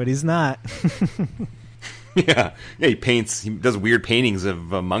 but he's not. He does weird paintings of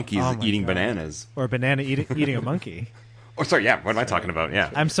monkeys eating bananas. Or a banana eating a monkey. Oh, sorry, what am I talking about? Yeah.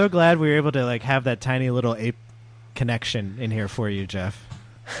 I'm so glad we were able to like have that tiny little ape connection in here for you, Jeff.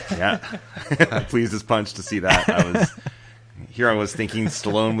 Yeah. Pleased as punch to see that. I was thinking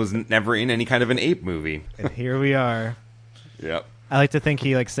Stallone was never in any kind of an ape movie. And here we are. Yep. I like to think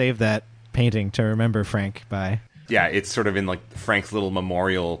he like saved that painting to remember Frank by. Yeah, it's sort of in like Frank's little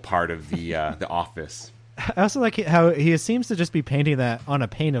memorial part of the office. I also like how he seems to just be painting that on a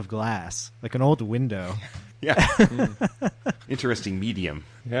pane of glass, like an old window. Yeah. Interesting medium.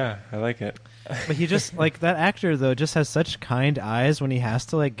 Yeah, I like it. But he just, like, that actor, though, just has such kind eyes when he has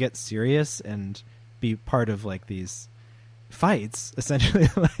to, like, get serious and be part of, like, these fights, essentially.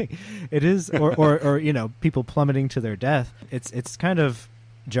 Like, it is, or people plummeting to their death. It's kind of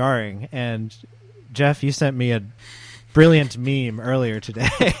jarring. And, Jeff, you sent me a brilliant meme earlier today.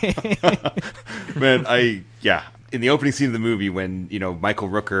 Man, in the opening scene of the movie when, Michael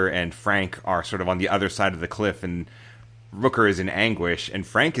Rooker and Frank are sort of on the other side of the cliff and Rooker is in anguish, and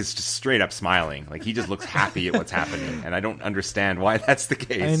Frank is just straight up smiling. Like, he just looks happy at what's happening, and I don't understand why that's the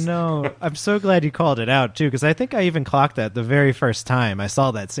case. I know. I'm so glad you called it out, too, because I think I even clocked that the very first time I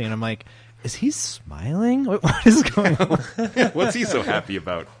saw that scene. I'm like, is he smiling? What is going on? What's he so happy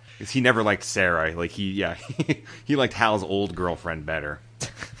about? Because he never liked Sarah. Like, he liked Hal's old girlfriend better.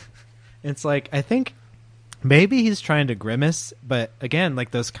 It's like, I think maybe he's trying to grimace, but again, like,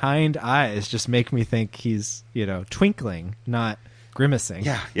 those kind eyes just make me think he's, twinkling, not grimacing.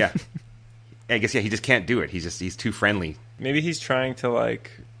 Yeah. I guess, he just can't do it. He's too friendly. Maybe he's trying to, like,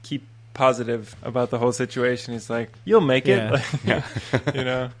 keep positive about the whole situation. He's like, you'll make it. Yeah.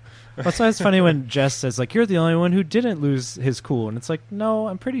 Yeah. That's why it's funny when Jess says, like, you're the only one who didn't lose his cool. And it's like, no,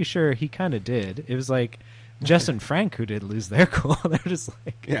 I'm pretty sure he kind of did. It was like Jess and Frank who did lose their cool. They're just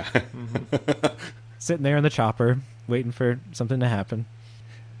like... Yeah. sitting there in the chopper, waiting for something to happen.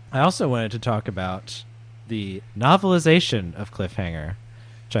 I also wanted to talk about the novelization of Cliffhanger,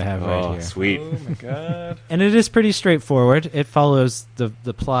 which I have right here. Sweet. Oh, my God. And it is pretty straightforward. It follows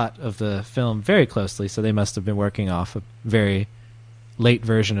the plot of the film very closely, so they must have been working off a very late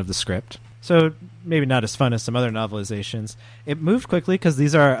version of the script. So maybe not as fun as some other novelizations. It moved quickly because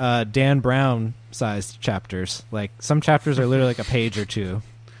these are Dan Brown-sized chapters. Like, some chapters are literally like a page or two.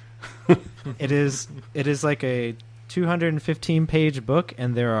 It is like a 215-page book,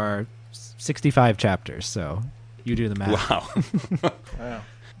 and there are 65 chapters, so you do the math. Wow. Wow.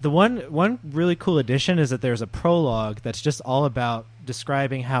 The one really cool addition is that there's a prologue that's just all about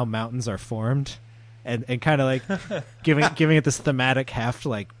describing how mountains are formed, and kind of like giving it this thematic heft,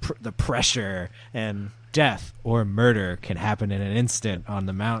 like the pressure and death or murder can happen in an instant on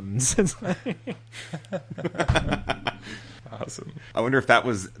the mountains. It's like... Awesome. I wonder if that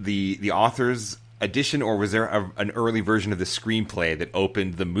was the author's edition, or was there an early version of the screenplay that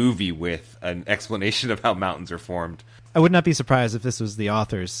opened the movie with an explanation of how mountains are formed? I would not be surprised if this was the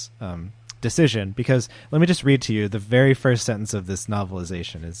author's decision, because let me just read to you the very first sentence of this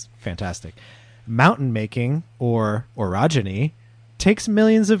novelization is fantastic. Mountain making, or orogeny, takes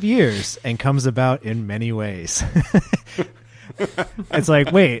millions of years and comes about in many ways. It's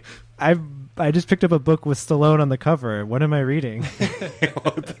like, wait, I just picked up a book with Stallone on the cover. What am I reading?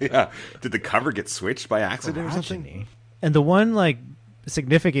 Yeah. Did the cover get switched by accident or something? Orogeny. And the one like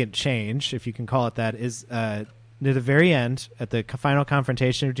significant change, if you can call it that, is near the very end at the final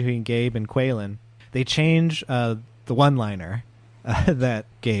confrontation between Gabe and Quaylen. They change the one-liner that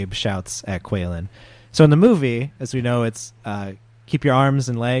Gabe shouts at Quaylen. So in the movie, as we know, it's keep your arms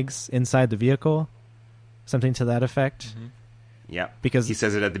and legs inside the vehicle, something to that effect. Mm-hmm. Yeah, because he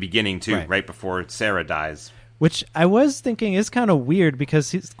says it at the beginning too, right. right before Sarah dies. Which I was thinking is kind of weird because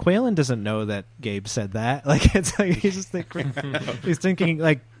Quaylen doesn't know that Gabe said that. Like, it's like he's just thinking, he's thinking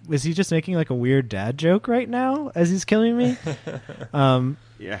like, is he just making like a weird dad joke right now as he's killing me?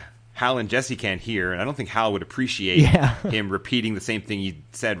 Yeah, Hal and Jesse can't hear, and I don't think Hal would appreciate him repeating the same thing he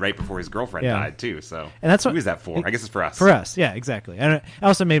said right before his girlfriend died too. So, and that's who is that for? I guess it's for us. For us, yeah, exactly. And it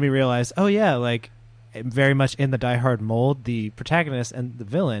also made me realize, oh yeah, like. Very much in the Die Hard mold, the protagonist and the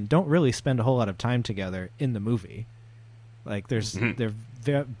villain don't really spend a whole lot of time together in the movie. Like, they're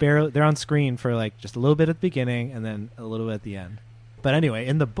on screen for like just a little bit at the beginning and then a little bit at the end. But anyway,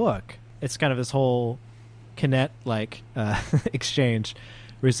 in the book, it's kind of this whole Kinnett like exchange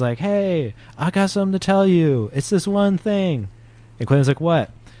where he's like, "Hey, I got something to tell you. It's this one thing." And Quaylen's like,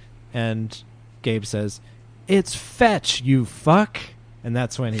 "What?" And Gabe says, "It's fetch, you fuck." And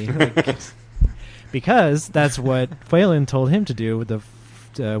that's when he like. Because that's what Quaylen told him to do with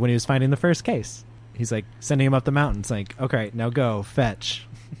when he was finding the first case. He's like sending him up the mountain. It's like, okay, now go fetch.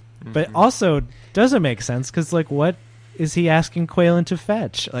 Mm-hmm. But also doesn't make sense because like, what is he asking Quaylen to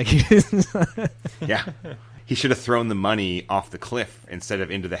fetch? Like, yeah, he should have thrown the money off the cliff instead of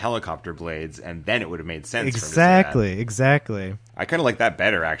into the helicopter blades, and then it would have made sense. Exactly. I kind of like that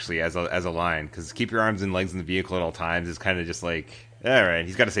better actually as a line, because keep your arms and legs in the vehicle at all times is kind of just like. All right,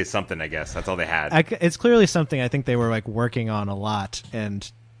 he's got to say something, I guess. That's all they had. It's clearly something I think they were like working on a lot,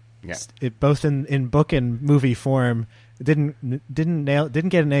 and it both in book and movie form didn't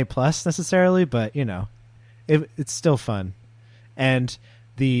get an A+ necessarily, but you know, it's still fun. And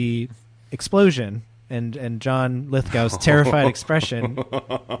the explosion and John Lithgow's terrified expression.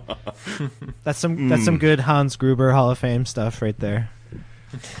 That's some good Hans Gruber Hall of Fame stuff right there.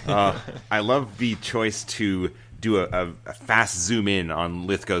 I love the choice to do a fast zoom in on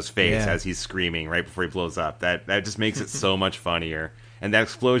Lithgow's face as he's screaming right before he blows up. That just makes it so much funnier. and that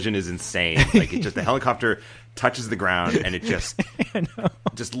explosion is insane. Like, it just, the helicopter touches the ground and it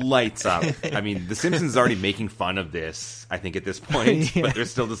just lights up. I mean, The Simpsons is already making fun of this, I think, at this point, but they're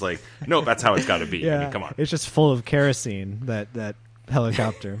still just like, no, that's how it's got to be. Yeah, I mean, come on. it's just full of kerosene, that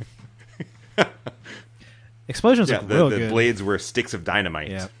helicopter. Explosions look real the good. blades were sticks of dynamite.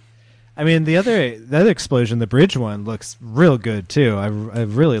 Yeah. I mean, the other explosion, the bridge one, looks real good too. I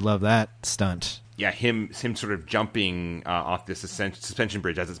really love that stunt. Yeah, him sort of jumping off this suspension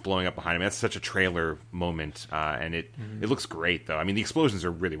bridge as it's blowing up behind him. That's such a trailer moment, and it looks great, though. I mean, the explosions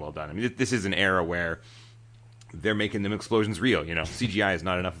are really well done. I mean, this is an era where they're making them explosions real. You know, CGI is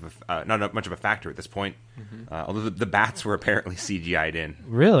not much of a factor at this point. Although the bats were apparently CGI'd in.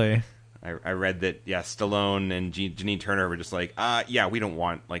 Really? I read that, yeah, Stallone and Janine Turner were just like, yeah, we don't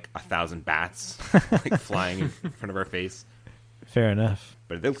want like 1,000 bats like flying in front of our face. Fair enough.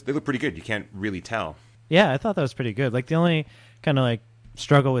 But they look pretty good. You can't really tell. Yeah, I thought that was pretty good. Like, the only kind of like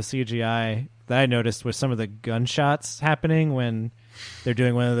struggle with CGI that I noticed was some of the gunshots happening when they're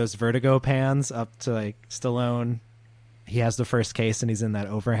doing one of those vertigo pans up to like Stallone. He has the first case and he's in that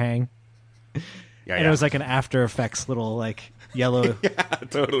overhang. Yeah, and it was like an After Effects little like yellow,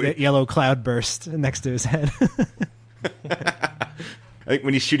 totally yellow cloud burst next to his head. I think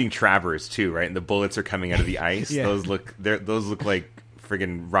when he's shooting Travers too, right? And the bullets are coming out of the ice. Yeah. Those look like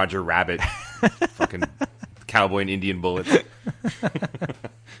friggin' Roger Rabbit, fucking cowboy and Indian bullets.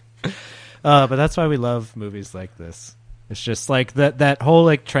 But that's why we love movies like this. It's just like that whole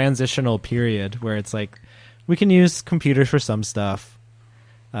like transitional period where it's like we can use computers for some stuff,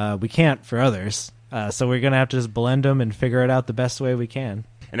 we can't for others. So we're gonna have to just blend them and figure it out the best way we can.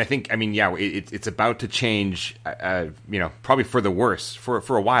 And I think, I mean, yeah, it's about to change, probably for the worse,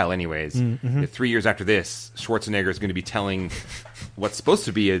 for a while anyways. Mm-hmm. 3 years after this, Schwarzenegger is going to be telling what's supposed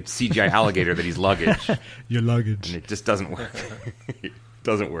to be a CGI alligator that he's luggage. Your luggage. And it just doesn't work. It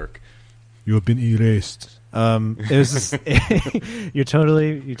doesn't work. You have been erased. It was just, you're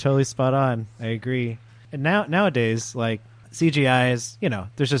totally spot on. I agree. And nowadays, like, CGI is,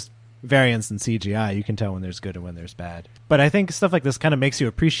 there's just variance in CGI. You can tell when there's good and when there's bad. But I think stuff like this kind of makes you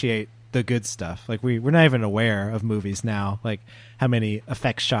appreciate the good stuff. Like we're not even aware of movies now, like how many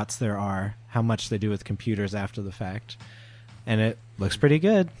effects shots there are, how much they do with computers after the fact. And it looks pretty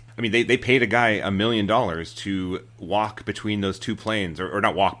good. I mean, they paid a guy $1 million to walk between those two planes, or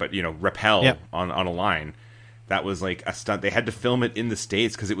not walk, but rappel on a line. That was like a stunt. They had to film it in the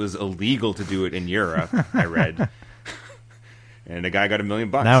States because it was illegal to do it in Europe. I read. And the guy got $1 million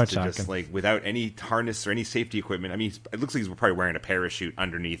now it's to just like without any harness or any safety equipment. I mean, it looks like he's probably wearing a parachute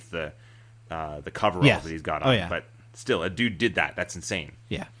underneath the coveralls that he's got on. Oh, yeah. But still, a dude did that. That's insane.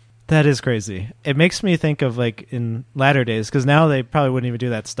 Yeah, that is crazy. It makes me think of like in latter days, because now they probably wouldn't even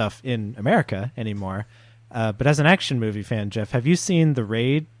do that stuff in America anymore. But as an action movie fan, Jeff, have you seen the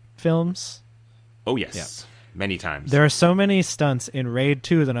Raid films? Oh yes, many times. There are so many stunts in Raid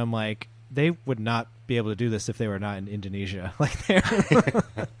 2 that I'm like, they would not be able to do this if they were not in Indonesia. Like they're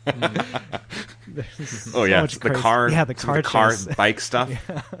oh yeah, the car chase. bike stuff.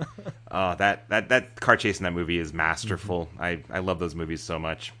 Yeah. That car chase in that movie is masterful. I love those movies so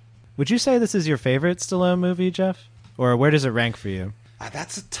much. Would you say this is your favorite Stallone movie, Jeff? Or where does it rank for you?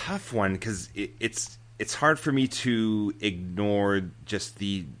 That's a tough one because it's hard for me to ignore just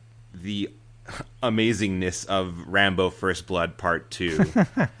the amazingness of Rambo First Blood Part 2.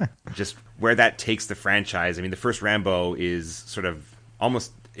 Just where that takes the franchise. I mean, the first Rambo is sort of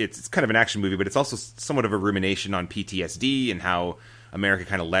almost, it's kind of an action movie, but it's also somewhat of a rumination on PTSD and how America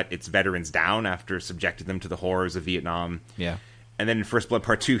kind of let its veterans down after subjecting them to the horrors of Vietnam. Yeah. And then in First Blood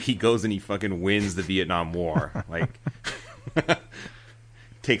Part 2, he goes and he fucking wins the Vietnam War. Like,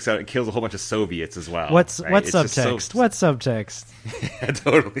 takes out and kills a whole bunch of Soviets as well. What's right? subtext? What's subtext? Yeah,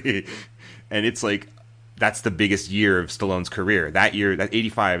 totally. And it's like, that's the biggest year of Stallone's career. That year, that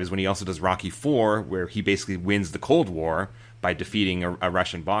 85, is when he also does Rocky IV, where he basically wins the Cold War by defeating a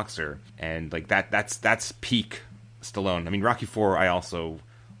Russian boxer. And like that's peak Stallone. I mean, Rocky IV I also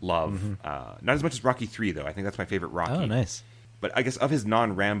love. Mm-hmm. Not as much as Rocky III, though. I think that's my favorite Rocky. Oh, nice. But I guess of his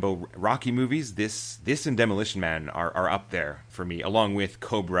non-Rambo Rocky movies, this and Demolition Man are up there for me, along with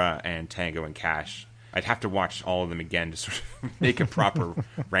Cobra and Tango and Cash. I'd have to watch all of them again to sort of make a proper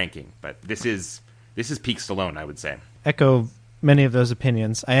ranking. But this is peak Stallone, I would say. Echo many of those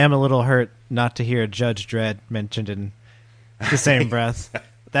opinions. I am a little hurt not to hear Judge Dredd mentioned in the same breath.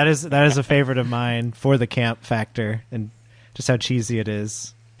 That is a favorite of mine for the camp factor and just how cheesy it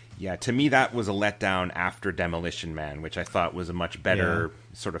is. Yeah, to me that was a letdown after Demolition Man, which I thought was a much better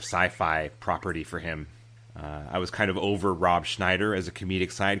sort of sci-fi property for him. I was kind of over Rob Schneider as a comedic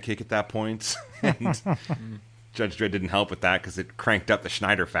sidekick at that point. And Judge Dredd didn't help with that because it cranked up the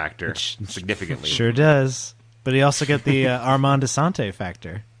Schneider factor significantly. Sure does. But you also get the Armand Assante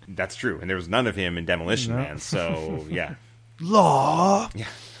factor. That's true. And there was none of him in Demolition Man, so yeah. Law. Yeah.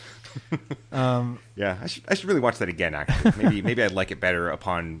 Yeah, I should really watch that again, actually. Maybe I'd like it better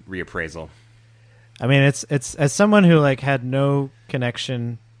upon reappraisal. I mean, it's as someone who like had no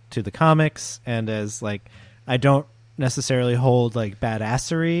connection to the comics, and as like I don't necessarily hold like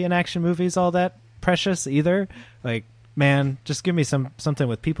badassery in action movies all that precious either. Like, man, just give me something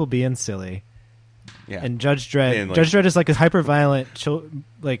with people being silly. Yeah. And Judge Dredd, And, like, Judge Dredd is like a hyper-violent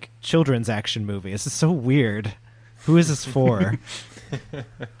children's action movie. It's just so weird. Who is this for?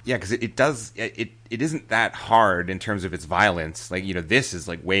 Yeah, because it isn't that hard in terms of its violence. Like, this is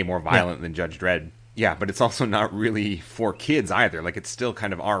like way more violent than Judge Dredd. Yeah, but it's also not really for kids either. Like, it's still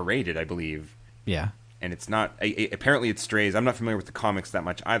kind of R-rated, I believe. Yeah. And it's not... apparently it strays... I'm not familiar with the comics that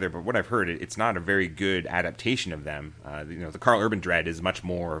much either, but what I've heard, it's not a very good adaptation of them. The Carl Urban Dredd is much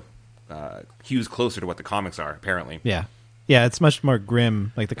more... hews closer to what the comics are, apparently. Yeah. Yeah, it's much more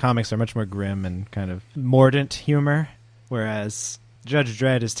grim. Like, the comics are much more grim and kind of mordant humor, whereas Judge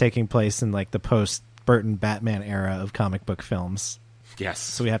Dredd is taking place in, like, the post-Burton Batman era of comic book films. Yes.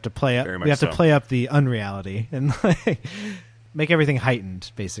 So we have to play up. Very much We have to so. play up the unreality and like, make everything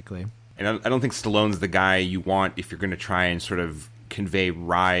heightened, basically. And I don't think Stallone's the guy you want if you're going to try and sort of convey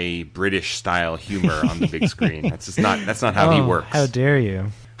wry British-style humor on the big screen. That's not how he works. How dare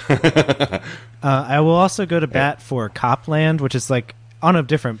you? I will also go to bat for Copland, which is like on a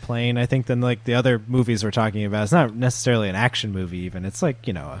different plane, I think, than like the other movies we're talking about. It's not necessarily an action movie, even. It's like,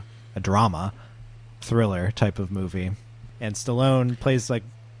 a drama, thriller type of movie. And Stallone plays like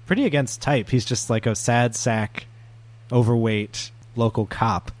pretty against type. He's just like a sad sack, overweight local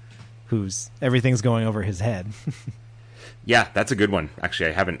cop who's everything's going over his head. Yeah, that's a good one. Actually,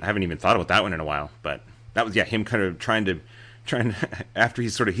 I haven't even thought about that one in a while. But that was him kind of trying to after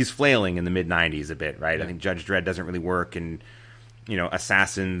he's flailing in the mid '90s a bit, right? Yeah. I think Judge Dredd doesn't really work, and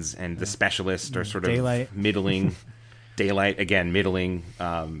Assassins and The Specialist are sort of middling. Daylight again, middling.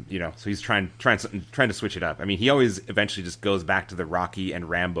 So he's trying to switch it up. I mean, he always eventually just goes back to the Rocky and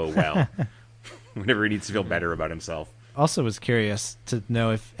Rambo well, whenever he needs to feel better about himself. Also, was curious to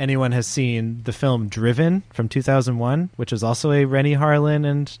know if anyone has seen the film Driven from 2001, which was also a Rennie Harlin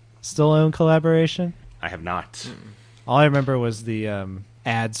and Stallone collaboration. I have not. All I remember was the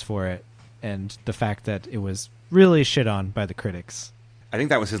ads for it and the fact that it was really shit on by the critics. I think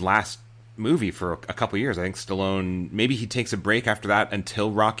that was his last movie for a couple years. I think Stallone, maybe he takes a break after that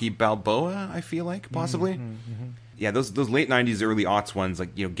until Rocky Balboa, I feel like, possibly. Mm-hmm. Yeah, those late 90s, early aughts ones,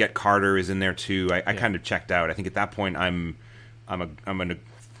 like, Get Carter is in there too. I kind of checked out. I think at that point I'm a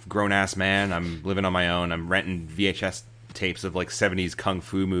grown-ass man. I'm living on my own. I'm renting VHS tapes of like 70s kung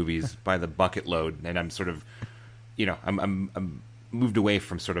fu movies by the bucket load, and I'm sort of, I'm moved away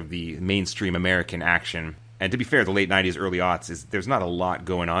from sort of the mainstream American action. And to be fair, the late 90s, early aughts, there's not a lot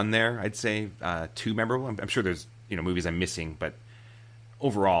going on there, I'd say, too memorable. I'm sure there's movies I'm missing, but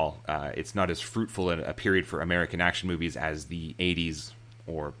overall, it's not as fruitful a period for American action movies as the 80s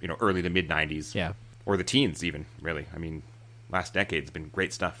or early to mid-90s. Yeah. Or the teens even, really. I mean, last decade's been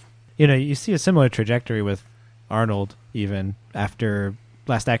great stuff. You see a similar trajectory with Arnold, even, after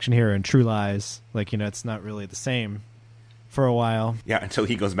Last Action Hero and True Lies. Like, it's not really the same for a while. Yeah, until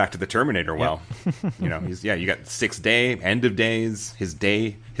he goes back to the Terminator. Well, you got 6 Day, End of Days, his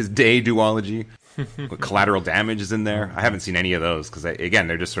day duology. Collateral Damage is in there. I haven't seen any of those because, again,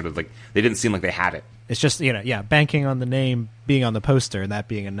 they're just sort of like, they didn't seem like they had it. It's just, banking on the name being on the poster and that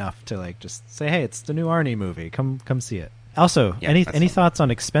being enough to like just say, hey, it's the new Arnie movie. Come see it. Also, any thoughts on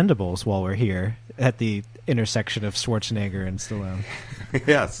Expendables while we're here at the intersection of Schwarzenegger and Stallone?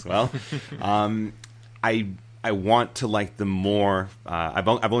 Yes, well, I want to like them more. I've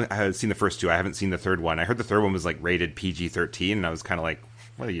only seen the first two. I haven't seen the third one. I heard the third one was like rated PG-13, and I was kind of like,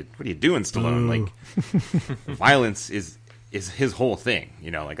 what are you doing, Stallone? Ooh. Like, violence is his whole thing.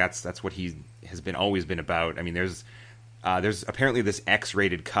 Like that's what he has always been about. I mean, there's apparently this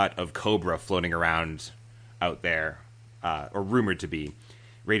X-rated cut of Cobra floating around out there, or rumored to be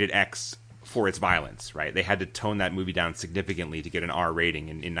rated X for its violence, right? They had to tone that movie down significantly to get an R rating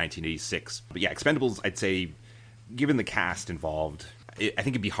in 1986. But yeah, Expendables, I'd say, given the cast involved, I think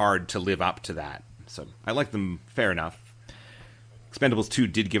it'd be hard to live up to that. So I like them fair enough. Expendables 2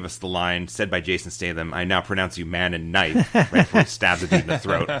 did give us the line said by Jason Statham, "I now pronounce you man and knife," right before he stabs a dude in the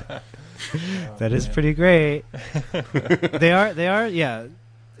throat. That is pretty great. They are, yeah.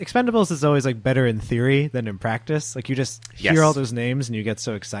 Expendables is always like better in theory than in practice. Like, you just hear all those names and you get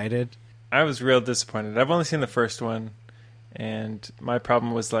so excited. I was real disappointed. I've only seen the first one, and my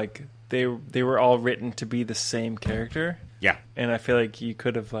problem was like they were all written to be the same character. Yeah. And I feel like you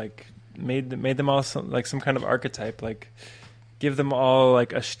could have like made them all some kind of archetype, like give them all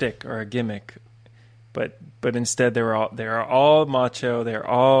like a shtick or a gimmick. But instead they are all macho, they're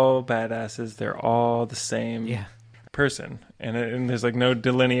all badasses, they're all the same person. And there's like no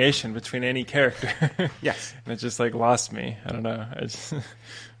delineation between any character. Yes. And it just like lost me. I don't know.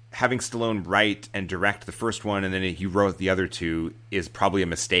 Having Stallone write and direct the first one and then he wrote the other two is probably a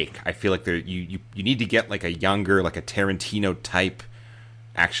mistake. I feel like you need to get like a younger, like a Tarantino type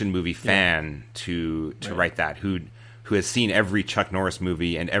action movie fan to write that, who has seen every Chuck Norris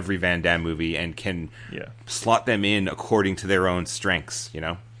movie and every Van Damme movie and can slot them in according to their own strengths, you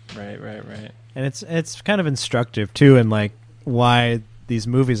know? Right. And it's kind of instructive too, in like why these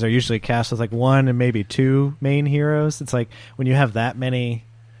movies are usually cast with like one and maybe two main heroes. It's like when you have that many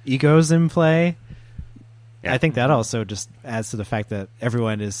egos in play, I think that also just adds to the fact that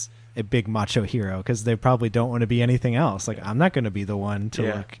everyone is a big macho hero because they probably don't want to be anything else. Like, I'm not going to be the one to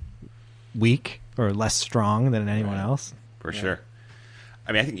look weak or less strong than anyone else. For sure.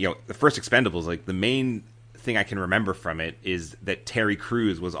 I mean, I think, the first Expendables, like the main thing I can remember from it is that Terry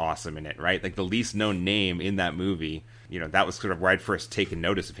Crews was awesome in it, right? Like the least known name in that movie. That was sort of where I'd first taken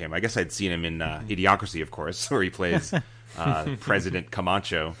notice of him. I guess I'd seen him in Idiocracy, of course, where he plays President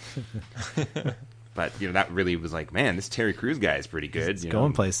Camacho. But, that really was like, man, this Terry Crews guy is pretty good. He's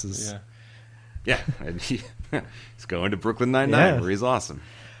going places. Yeah. And he's going to Brooklyn Nine-Nine, where he's awesome.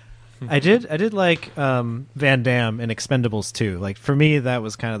 I did like Van Damme in Expendables 2. Like, for me, that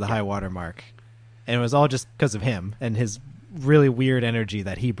was kind of the high water mark. And it was all just because of him and his really weird energy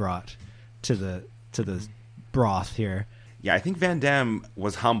that he brought to the broth here. Yeah, I think Van Damme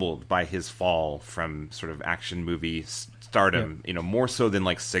was humbled by his fall from sort of action movie stardom, more so than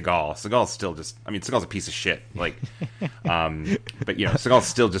like Seagal. Seagal's still just, Seagal's a piece of shit. Like, but Seagal's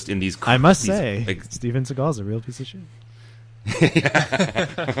still just in these. I must say, like, Steven Seagal's a real piece of shit.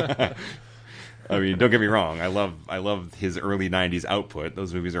 Don't get me wrong. I love his early '90s output.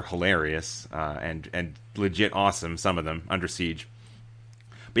 Those movies are hilarious and legit awesome. Some of them, Under Siege.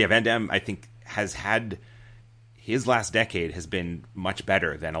 But yeah, Van Damme, I think, has had. His last decade has been much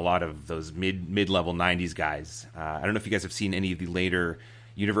better than a lot of those mid-level 90s guys. I don't know if you guys have seen any of the later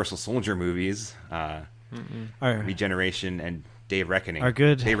Universal Soldier movies, Regeneration and Day of Reckoning. Are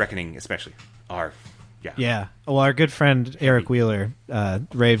good. Day of Reckoning especially are, Yeah. Well, our good friend Eric Wheeler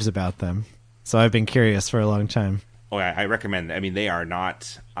raves about them, so I've been curious for a long time. Oh, I recommend them. They are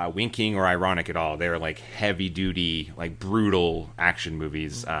not winking or ironic at all. They are like heavy-duty, like brutal action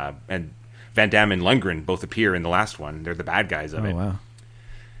movies, and Van Damme and Lundgren both appear in the last one. They're the bad guys of it. Oh, wow.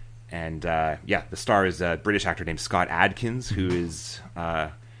 And, the star is a British actor named Scott Adkins, who is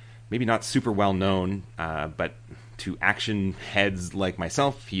maybe not super well-known, but to action heads like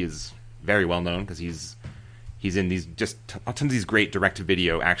myself, he is very well-known because he's in these tons of these great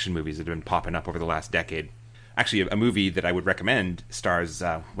direct-to-video action movies that have been popping up over the last decade. Actually, a movie that I would recommend stars,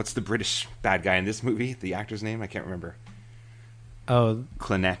 what's the British bad guy in this movie? The actor's name? I can't remember. Oh.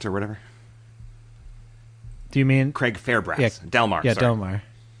 Clonette or whatever. Do you mean Craig Fairbrass? Yeah, Delmar. Yeah, sorry. Delmar.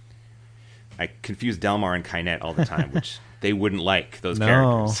 I confuse Delmar and Kynette all the time, which they wouldn't like those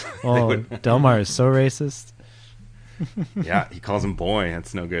characters. Oh, Delmar is so racist. Yeah, he calls him boy.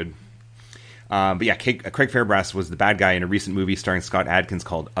 That's no good. But yeah, Craig Fairbrass was the bad guy in a recent movie starring Scott Adkins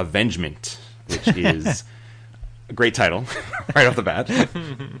called Avengement, which is a great title right off the bat.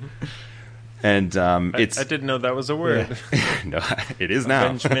 And it's I didn't know that was a word. Yeah. No, it is now.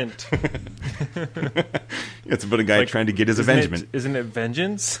 Avengement. It's about a guy trying to get his avengement. Isn't it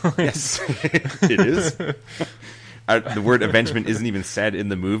vengeance? Yes, it is. The word avengement isn't even said in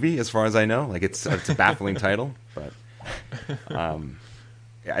the movie, as far as I know. Like it's a baffling title, but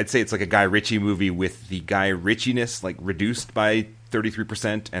I'd say it's like a Guy Ritchie movie with the Guy Ritchie-ness like reduced by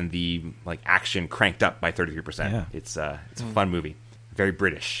 33% and the like action cranked up by 33%. Yeah. It's a fun movie, very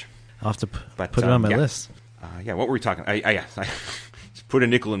British. I'll have to put it on my list. What were we talking? Just put a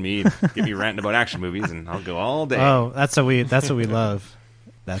nickel in me and get me ranting about action movies, and I'll go all day. Oh, that's what we love.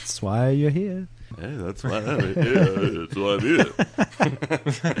 That's why you're here. Hey, that's why I'm here.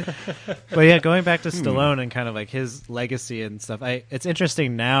 But yeah, going back to Stallone and kind of like his legacy and stuff, it's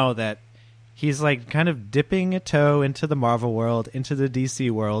interesting now that he's like kind of dipping a toe into the Marvel world, into the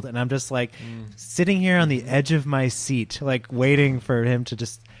DC world, and I'm just like sitting here on the edge of my seat, like waiting for him to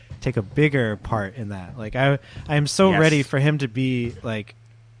just take a bigger part in that. Like I am so ready for him to be like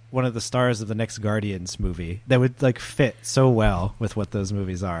one of the stars of the next Guardians movie that would like fit so well with what those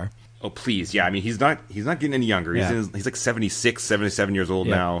movies are. Oh, please. Yeah, I mean, he's not getting any younger. Yeah. He's like 76, 77 years old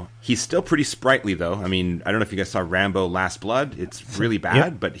Yeah. now. He's still pretty sprightly, though. I mean, I don't know if you guys saw Rambo Last Blood. It's really bad, Yeah,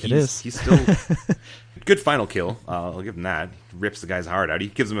 but it is. he's still... Good final kill. I'll give him that. He rips the guy's heart out. He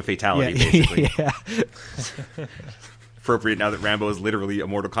gives him a fatality, basically. Yeah. Appropriate now that Rambo is literally a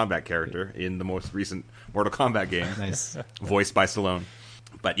Mortal Kombat character in the most recent Mortal Kombat game. Nice. Voiced by Stallone.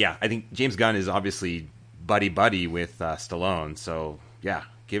 But yeah, I think James Gunn is obviously buddy with Stallone. So yeah,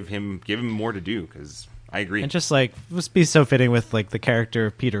 give him more to do, because I agree. And just like must be so fitting with like the character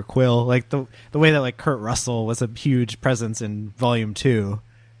of Peter Quill, like the way that like Kurt Russell was a huge presence in Volume 2.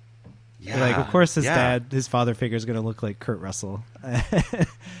 Yeah, Like, of course, yeah. his father figure is going to look like Kurt Russell. I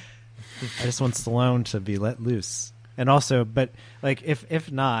just want Stallone to be let loose. And also, but like,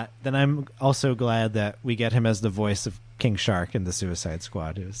 if not, then I'm also glad that we get him as the voice of King Shark in the Suicide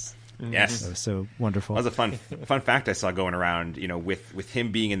Squad. It was Yes. so wonderful. That was a fun fact I saw going around. You know, with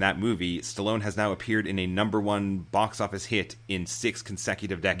him being in that movie, Stallone has now appeared in a #1 box office hit in 6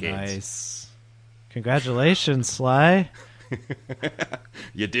 consecutive decades. Nice. Congratulations, Sly.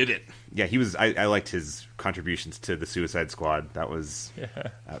 You did it. Yeah, he was. I liked his contributions to the Suicide Squad. That was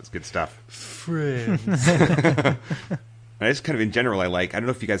good stuff. Friends. And I just kind of in general, I don't know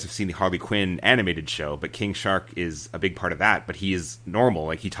if you guys have seen the Harley Quinn animated show, but King Shark is a big part of that. But he is normal,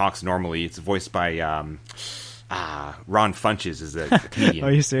 like he talks normally. It's voiced by Ron Funches is the comedian.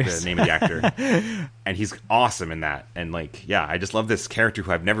 Are you serious? The name of the actor, and he's awesome in that. And like, yeah, I just love this character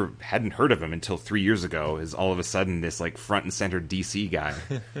who hadn't heard of him until 3 years ago. Is all of a sudden this like front and center DC guy.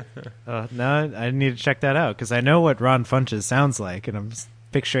 No, I need to check that out because I know what Ron Funches sounds like, and I'm just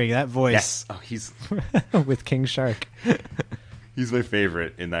picturing that voice Yes, oh, he's with King Shark. he's my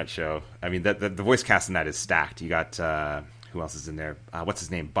favorite in that show. I mean, the voice cast in that is stacked. You got who else is in there? What's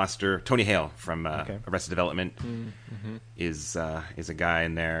his name? Buster. Tony Hale from Arrested Development is a guy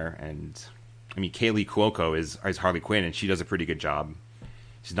in there, and I mean Kaylee Cuoco is Harley Quinn, and she does a pretty good job.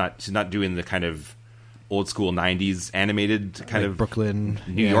 She's not doing the kind of old school '90s animated kind Like of Brooklyn,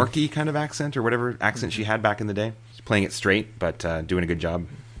 New York-y kind of accent or whatever accent she had back in the day. She's playing it straight, but doing a good job.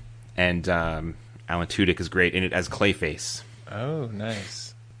 And Alan Tudyk is great in it as Clayface, Oh,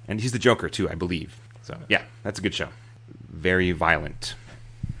 nice. and he's the Joker too, I believe. So yeah, that's a good show. Very violent.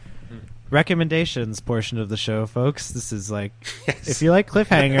 Recommendations portion of the show, folks. This is like, Yes. if you like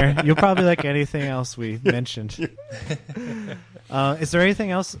Cliffhanger, you'll probably like anything else we mentioned. Is there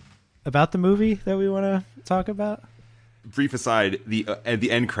anything else about the movie that we want to talk about? Brief aside, at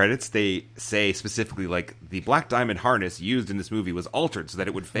the end credits, they say specifically like the Black Diamond harness used in this movie was altered so that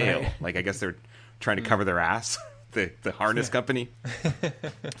it would fail. Right. Like I guess they're trying to cover their ass. The harness company.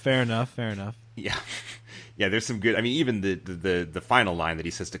 Fair enough. Yeah, yeah. There's some good. I mean, even the final line that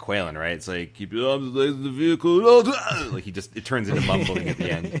he says to Quaylen, right? It's like keep your arms legs in the vehicle. Like it turns into mumbling at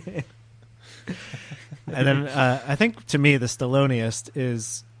the end. And then I think to me the Stalloniest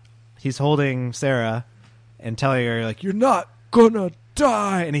is he's holding Sarah and telling her like you're not gonna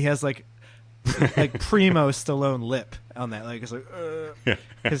die, and he has like primo Stallone lip on that, like it's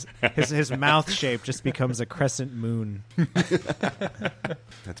like his mouth shape just becomes a crescent moon.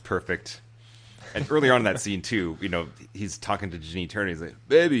 That's perfect. And earlier on in that scene too, you know, he's talking to Janine Turner. He's like,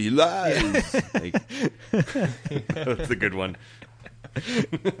 "Baby, he lies." Like, that's a good one.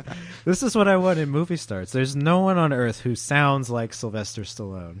 This is what I want in movie stars. There's no one on earth who sounds like Sylvester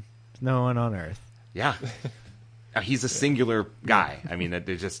Stallone. No one on earth. Yeah. He's a singular guy. I mean, that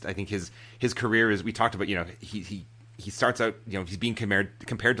there's just I think his career is. We talked about, you know, he starts out, you know, he's being compared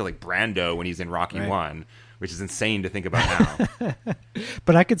to like Brando when he's in Rocky Right. 1, which is insane to think about now.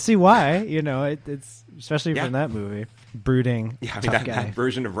 But I could see why. You know, it's especially Yeah. from that movie, brooding Yeah, I mean, tough that guy.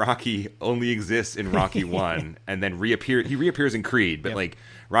 version of Rocky only exists in Rocky 1, and then he reappears in Creed, but Yep. like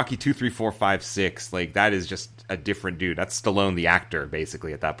Rocky 2, 3, 4, 5, 6, like that is just a different dude. That's Stallone the actor,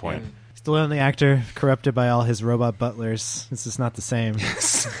 basically, at that point. Stallone, the actor, corrupted by all his robot butlers. This is not the same.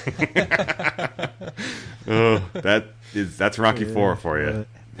 Oh, that's Rocky 4 for you.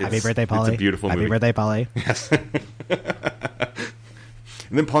 Happy birthday, Polly. It's a beautiful Happy movie. birthday, Polly.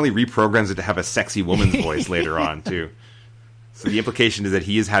 And then Polly reprograms it to have a sexy woman's voice later on, too. So the implication is that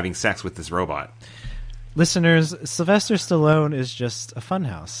he is having sex with this robot. Listeners, Sylvester Stallone is just a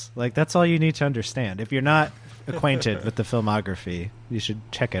funhouse. Like, that's all you need to understand. If you're not acquainted with the filmography, you should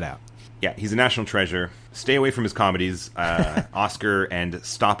check it out. Yeah, he's a national treasure. Stay away from his comedies. Oscar and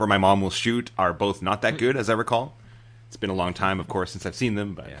Stop or My Mom Will Shoot are both not that good, as I recall. It's been a long time, of course, since I've seen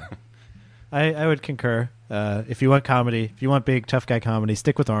them, but I would concur. If you want comedy, if you want big, tough guy comedy,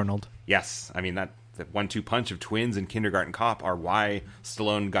 stick with Arnold. yes, I mean, the 1-2 punch of twins and Kindergarten Cop are why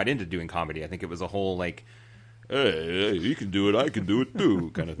Stallone got into doing comedy. I think it was a whole like, hey, you can do it, I can do it too,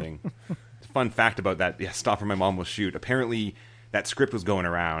 kind of thing. Fun fact about that, Stop or My Mom Will Shoot. Apparently, that script was going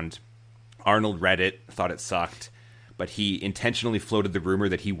around. Arnold read it, thought it sucked, but he intentionally floated the rumor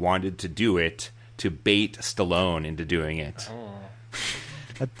that he wanted to do it to bait Stallone into doing it.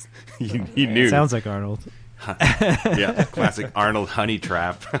 That's, he knew. Sounds like Arnold. Yeah, classic Arnold honey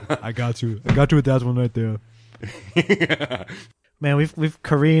trap. I got you with that one right there. Man, we've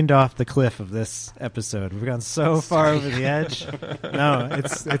careened off the cliff of this episode. We've gone so far over the edge. No,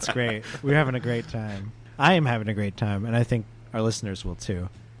 it's great. We're having a great time. I am having a great time, and I think our listeners will too.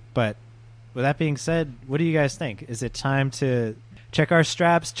 But with that being said, what do you guys think? Is it time to check our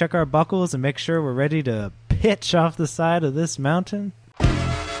straps, check our buckles, and make sure we're ready to pitch off the side of this mountain?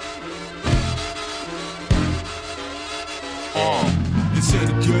 Instead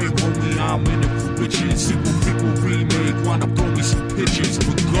of game, homie, I'm in it for bitches. Sequel, prequel, remake, wanna throw me some pitches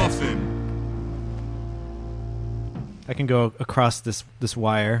for Guffin. I can go across this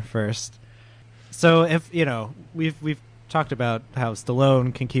wire first. So if we've talked about how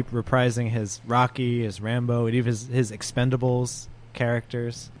Stallone can keep reprising his Rocky, his Rambo, and even his Expendables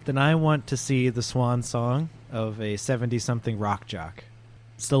characters, then I want to see the swan song of a 70-something rock jock.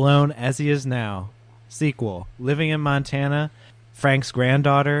 Stallone as he is now. Sequel, living in Montana. Frank's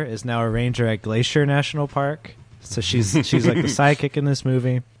granddaughter is now a ranger at Glacier National Park. So she's like the sidekick in this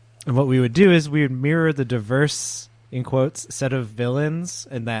movie. And what we would do is we would mirror the diverse, in quotes, set of villains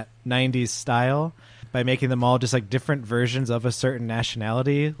in that 90s style by making them all just like different versions of a certain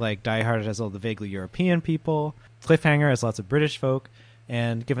nationality. Like Die Hard has all the vaguely European people. Cliffhanger has lots of British folk.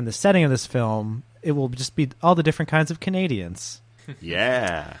 And given the setting of this film, it will just be all the different kinds of Canadians.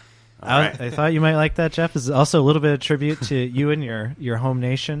 Yeah. Right. I thought you might like that, Jeff. This is also a little bit of tribute to you and your home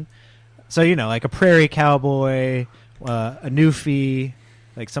nation. So, like a prairie cowboy, a Newfie,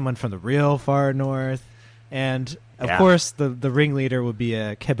 like someone from the real far north. And, of course, the ringleader would be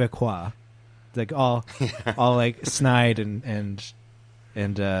a Quebecois. Like all like snide and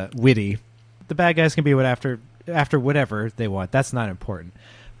witty. The bad guys can be after whatever they want. That's not important.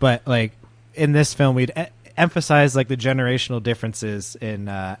 But, like, in this film, we'd emphasize like the generational differences in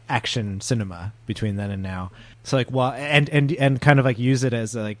action cinema between then and now. So like and kind of like use it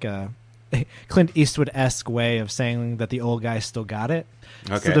as like a Clint Eastwood-esque way of saying that the old guy still got it.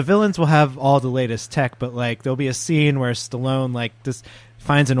 Okay. So the villains will have all the latest tech, but like there'll be a scene where Stallone like just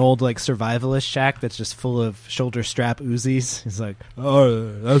finds an old like survivalist shack that's just full of shoulder strap Uzis. He's like,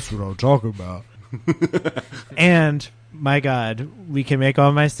 "Oh, that's what I'm talking about." And my God, we can make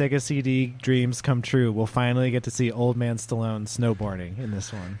all my Sega CD dreams come true. We'll finally get to see old man Stallone snowboarding in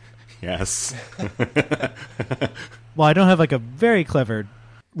this one. Yes. Well, I don't have like a very clever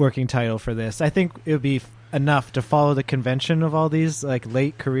working title for this. I think it would be enough to follow the convention of all these like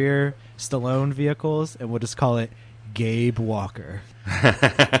late career Stallone vehicles, and we'll just call it Gabe Walker.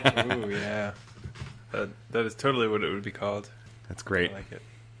 Ooh, yeah. That is totally what it would be called. That's great. I like it.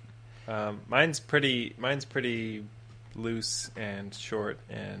 Mine's pretty loose and short,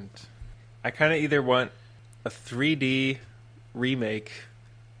 and I kind of either want a 3D remake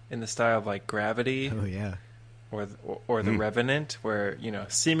in the style of like Gravity, Oh yeah, or The Revenant, where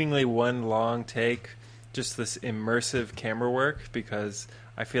seemingly one long take, just this immersive camera work. Because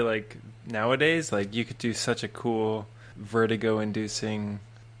I feel like nowadays, like you could do such a cool vertigo-inducing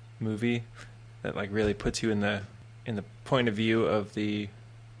movie that like really puts you in the point of view of the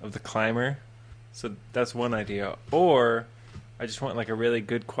climber. So that's one idea. Or I just want like a really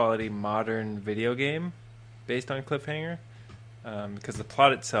good quality modern video game based on Cliffhanger, because the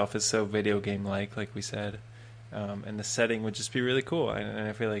plot itself is so video game like we said, and the setting would just be really cool. And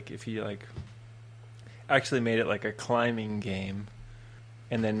I feel like if you like actually made it like a climbing game,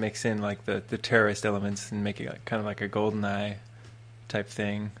 and then mix in like the terrorist elements and make it like, kind of like a GoldenEye type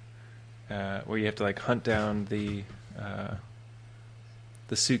thing, where you have to like hunt down the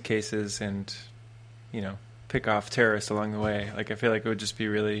suitcases and pick off terrorists along the way. Like I feel like it would just be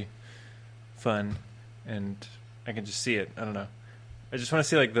really fun, and I can just see it. I don't know. I just want to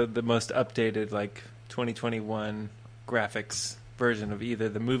see like the most updated like 2021 graphics version of either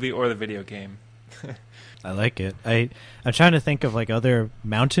the movie or the video game. I like it. I'm trying to think of like other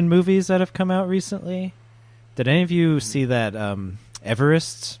mountain movies that have come out recently. Did any of you see that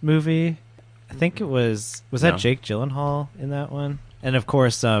Everest movie? I think it was that Jake Gyllenhaal in that one? And of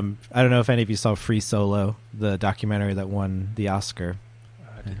course, I don't know if any of you saw Free Solo, the documentary that won the Oscar.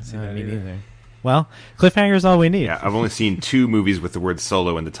 I didn't see that me either. neither. Well, Cliffhanger is all we need. Yeah, I've only seen 2 movies with the word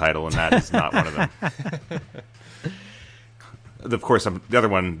solo in the title, and that is not one of them. of course, the other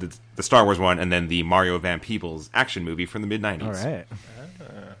one, the Star Wars one, and then the Mario Van Peebles action movie from the mid-90s. All right.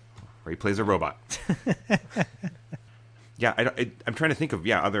 Where he plays a robot. Yeah, I'm trying to think of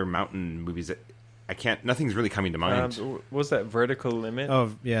other mountain movies that I can't. Nothing's really coming to mind. What was that Vertical Limit?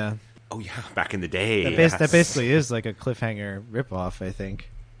 Oh, yeah. Oh yeah, back in the day. That basically is like a cliffhanger ripoff, I think.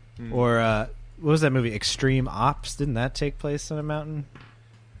 Or what was that movie? Extreme Ops? Didn't that take place on a mountain?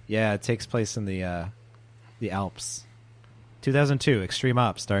 Yeah, it takes place in the Alps. 2002, Extreme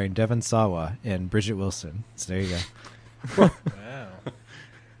Ops, starring Devon Sawa and Bridget Wilson. So there you go. Wow.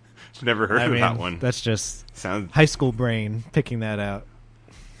 Never heard of that one. That's just Sounds high school brain picking that out.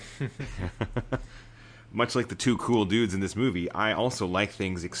 much like the two cool dudes in this movie. I also like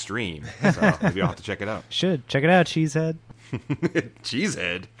things extreme, so maybe I'll have to check it out. Should check it out, Cheesehead.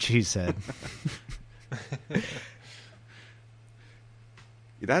 Cheesehead. Cheesehead.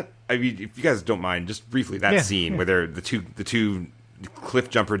 I mean, if you guys don't mind, just briefly that scene where they're the two cliff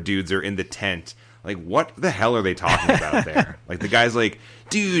jumper dudes are in the tent. Like, what the hell are they talking about there? Like, the guy's like,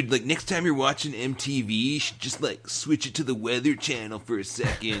 dude, like, next time you're watching MTV, you should just, like, switch it to the Weather Channel for a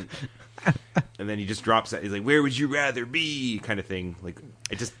second. And then he just drops that. He's like, where would you rather be? Kind of thing. Like,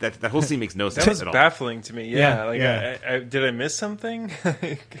 it just, that whole scene makes no sense That was at all. baffling to me. Yeah, Like, yeah. did I miss something?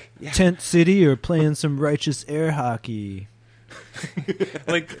 Tent City or playing some righteous air hockey?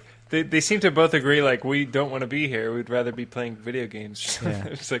 Like, they seem to both agree, like, we don't want to be here. We'd rather be playing video games. Yeah.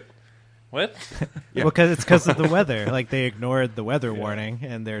 It's like, what? Yeah. Well, it's because of the weather. Like, they ignored the weather warning,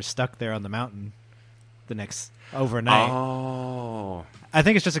 and they're stuck there on the mountain the next overnight. Oh. I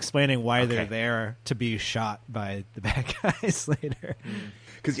think it's just explaining why they're Okay. there to be shot by the bad guys later.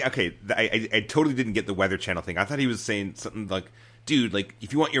 Because, I totally didn't get the Weather Channel thing. I thought he was saying something like, dude, like,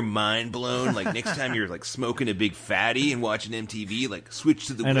 if you want your mind blown, like, next time you're, like, smoking a big fatty and watching MTV, like, switch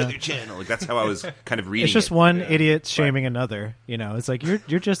to the I know. Weather Channel. Like, that's how I was kind of reading It's just it. one idiot shaming another. You know, it's like you're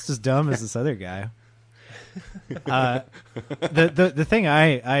just as dumb as this other guy. The thing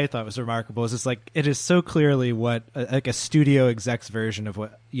I thought was remarkable is it's like it is so clearly what like a studio exec's version of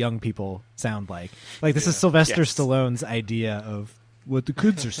what young people sound like. Like this is Sylvester Yes. Stallone's idea of what the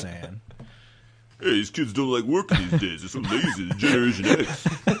kids are saying. Hey, these kids don't like working these days. They're so lazy. The Generation X.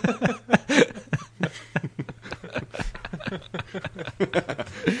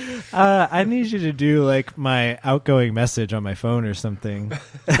 I need you to do like my outgoing message on my phone or something.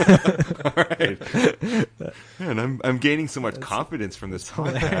 All right. Man, I'm gaining so much confidence from this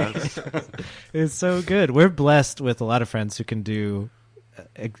podcast. It's so good. We're blessed with a lot of friends who can do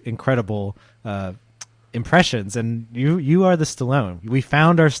incredible impressions, and you are the Stallone. We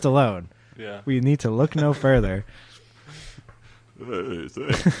found our Stallone. Yeah. We need to look no further.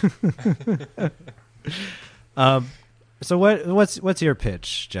 So what's your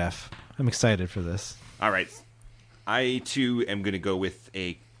pitch, Jeff? I'm excited for this. All right. I, too, am going to go with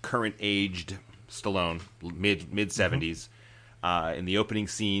a current-aged Stallone, mid-70s. In the opening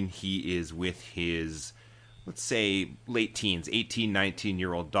scene, he is with his, let's say, late teens, 18,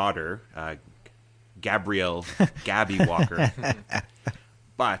 19-year-old daughter, Gabrielle Gabby Walker.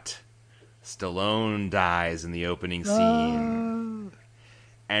 But Stallone dies in the opening scene.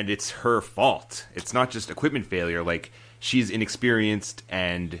 And it's her fault. It's not just equipment failure. Like, she's inexperienced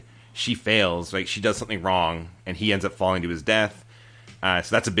and she fails. Like, she does something wrong and he ends up falling to his death. So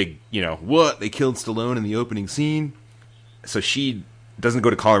that's a big, what? They killed Stallone in the opening scene? So she doesn't go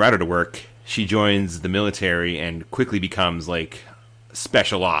to Colorado to work. She joins the military and quickly becomes, like,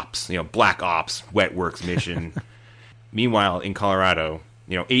 special ops, black ops, wet works mission. Meanwhile, in Colorado,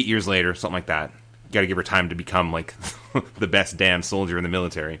 8 years later, something like that, got to give her time to become, like, the best damn soldier in the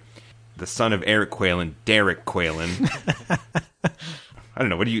military. The son of Eric Quaylen, Derek Quaylen. I don't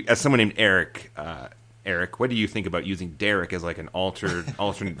know. As someone named Eric, what do you think about using Derek as like an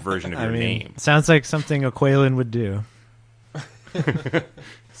alternate version of your name? Sounds like something a Quaylen would do.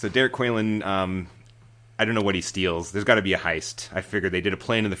 So Derek Quaylen, I don't know what he steals. There's got to be a heist. I figured they did a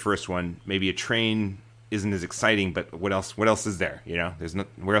plane in the first one. Maybe a train isn't as exciting, but what else? What else is there?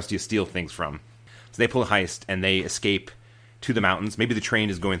 Where else do you steal things from? So they pull a heist and they escape to the mountains. Maybe the train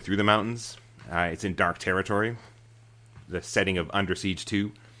is going through the mountains. It's in dark territory, the setting of Under Siege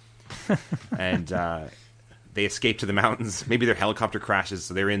 2. And they escape to the mountains. Maybe their helicopter crashes,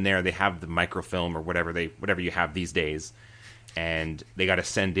 so they're in there. They have the microfilm or whatever you have these days. And they got to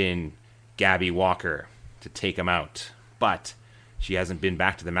send in Gabby Walker to take them out. But she hasn't been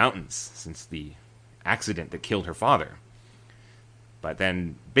back to the mountains since the accident that killed her father. But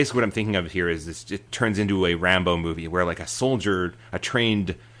then, basically what I'm thinking of here is it turns into a Rambo movie where, like, a soldier, a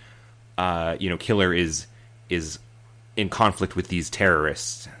trained, killer is in conflict with these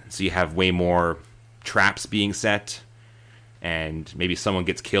terrorists. So you have way more traps being set. and maybe someone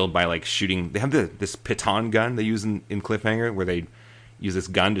gets killed by like shooting. They have this piton gun they use in Cliffhanger, where they use this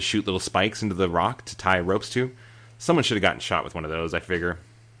gun to shoot little spikes into the rock to tie ropes to. Someone should have gotten shot with one of those, I figure.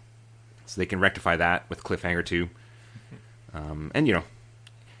 So they can rectify that with Cliffhanger 2. And, you know,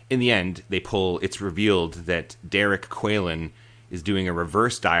 in the end, it's revealed that Derek Quaylen is doing a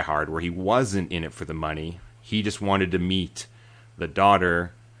reverse Die Hard where he wasn't in it for the money. He just wanted to meet the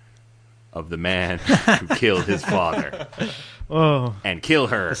daughter of the man who killed his father. Oh, and kill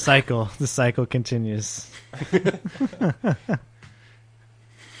her. The cycle continues.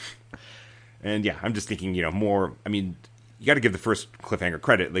 And yeah, I'm just thinking, you know, more. I mean, you got to give the first Cliffhanger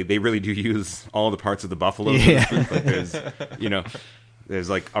credit. Like, they really do use all the parts of the buffalo. Yeah. Like, there's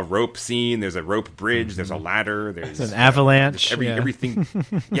like a rope scene. There's a rope bridge. There's a ladder. There's an avalanche. Everything.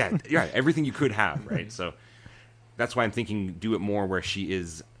 Yeah, everything you could have, right? So that's why I'm thinking do it more where she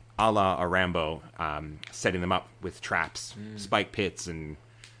is a la a Rambo, setting them up with traps, spike pits, and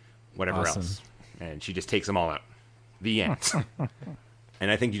whatever else. And she just takes them all out. The end. And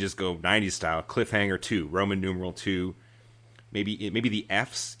I think you just go 90s style, Cliffhanger 2, Roman numeral 2. Maybe the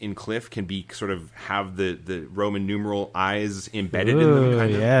F's in Cliff can be sort of have the Roman numeral eyes embedded in them.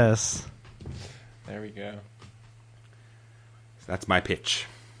 Kind of. Yes. There we go. So that's my pitch.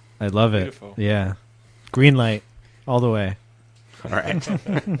 I love Beautiful. it. Yeah. Green light all the way. All right.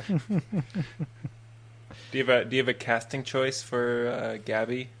 Do you have a casting choice for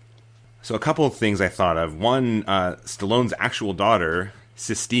Gabby? So a couple of things I thought of. One, Stallone's actual daughter,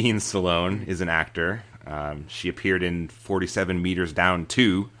 Sistine Stallone, is an actor. She appeared in 47 Meters Down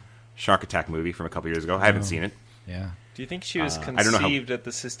 2, Shark Attack movie from a couple years ago. I haven't seen it. Yeah. Do you think she was I don't know conceived at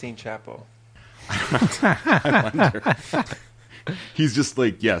the Sistine Chapel? I wonder. He's just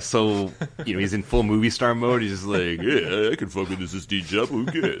like, yeah, so, you know, he's in full movie star mode. He's just like, yeah, I can fuck with this Sistine Chapel. Who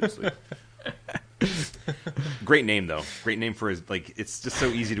cares? Like, great name, though. Great name for his, like, it's just so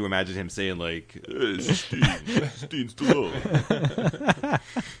easy to imagine him saying, like, Sistine Stallone.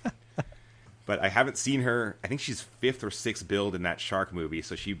 But I haven't seen her. I think she's 5th or 6th billed in that shark movie,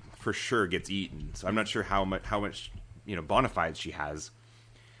 so she for sure gets eaten. So I'm not sure how much you know, bona fides she has.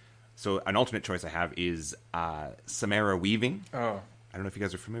 So an alternate choice I have is Samara Weaving. Oh, I don't know if you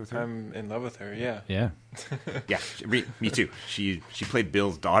guys are familiar with her. I'm in love with her. Yeah. Yeah. Yeah, me too. She played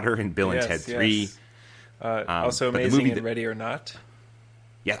Bill's daughter in Bill and Ted 3. Yes. Also but the amazing movie in Ready or Not.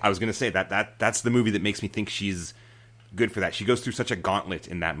 Yeah, I was going to say that's the movie that makes me think she's good for that. She goes through such a gauntlet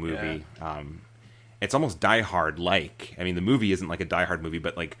in that movie. Yeah. It's almost Die Hard-like. I mean, the movie isn't like a Die Hard movie,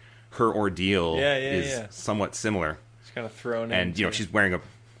 but like her ordeal is somewhat similar. She's kind of thrown And, you know, she's wearing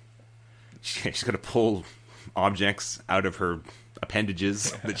she's going to pull objects out of her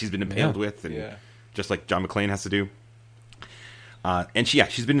appendages that she's been impaled with, and just like John McClane has to do. And she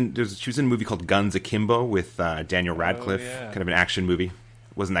was in a movie called Guns Akimbo with Daniel Radcliffe, kind of an action movie.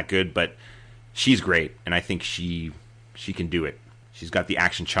 Wasn't that good, but she's great, and I think she can do it. She's got the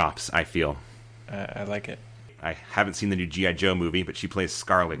action chops, I feel. I like it. I haven't seen the new G.I. Joe movie, but she plays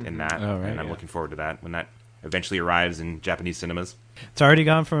Scarlet in that, and I'm looking forward to that when that eventually arrives in Japanese cinemas. It's already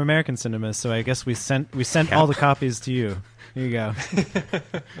gone from American cinemas, so I guess we sent all the copies to you. Here you go.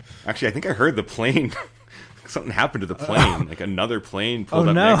 Actually, I think I heard the plane. Something happened to the plane. Like another plane pulled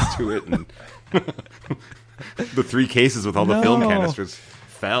up next to it, and the 3 cases with all the film canisters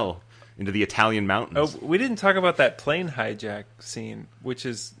fell into the Italian mountains. Oh, we didn't talk about that plane hijack scene, which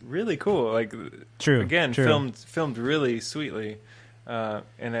is really cool. Like, true. filmed really sweetly.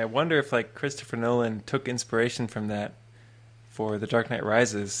 And I wonder if like Christopher Nolan took inspiration from that for The Dark Knight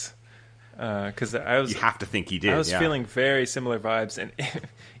Rises. Because you have to think he did. I was feeling very similar vibes, and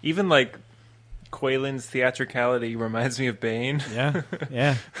even like Quaylen's theatricality reminds me of Bane. Yeah,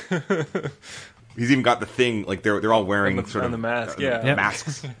 yeah. He's even got the thing, like they're all wearing on the mask,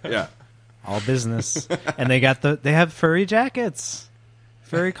 masks. Yeah. All business. And they have furry jackets.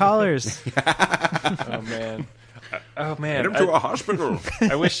 Furry collars. Oh man. Get him to a hospital.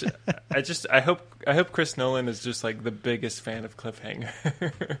 I hope Chris Nolan is just like the biggest fan of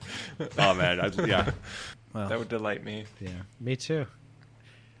Cliffhanger. Oh man, Well, that would delight me. Yeah, me too.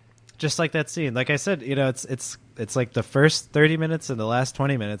 Just like that scene. Like I said, you know, it's like the first 30 minutes and the last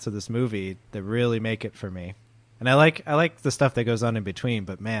 20 minutes of this movie that really make it for me. And I like the stuff that goes on in between,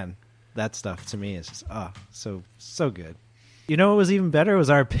 but man, that stuff to me is just so good. You know what was even better was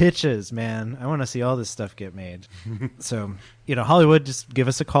our pitches, man. I want to see all this stuff get made. So, you know, Hollywood, just give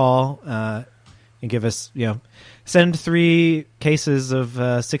us a call and give us, you know, send 3 cases of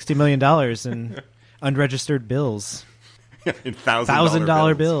 $60 million in unregistered bills. In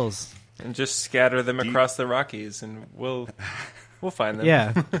 $1,000 bills. And just scatter them across the Rockies, and we'll find them.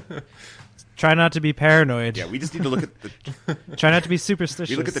 Yeah. Try not to be paranoid. Yeah, we just need to look at the. Try not to be superstitious.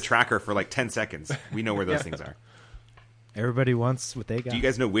 We look at the tracker for like 10 seconds. We know where those things are. Everybody wants what they got. Do you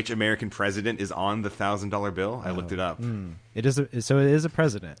guys know which American president is on the $1,000 bill? I looked it up. It is so it is a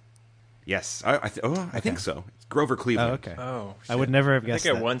president. Yes, I think so. It's Grover Cleveland. Oh, okay. Oh, I would never have I guessed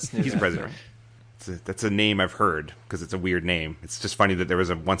think that. I once knew He's that. president. That's a name I've heard because it's a weird name. It's just funny that there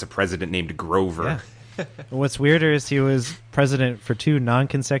was once a president named Grover. Yeah. What's weirder is he was president for 2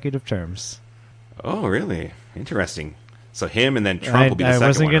 non-consecutive terms. Oh, really? Interesting. So him and then Trump will be the I second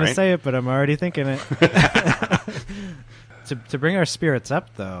wasn't one, going right? to say it, but I'm already thinking it. To bring our spirits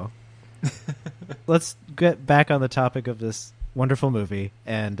up, though, let's get back on the topic of this wonderful movie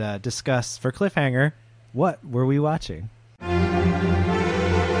and discuss, for Cliffhanger, what were we watching?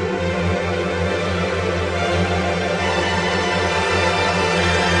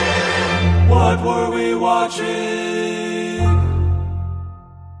 What were we watching?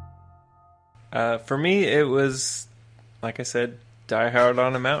 For me, it was, like I said, Die Hard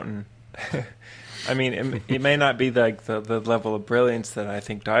on a Mountain. I mean, it may not be like the level of brilliance that I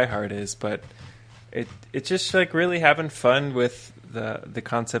think Die Hard is, but it's just like really having fun with the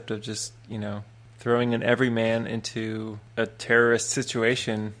concept of just, you know, throwing an everyman into a terrorist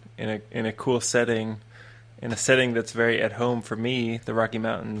situation in a cool setting, in a setting that's very at home for me, the Rocky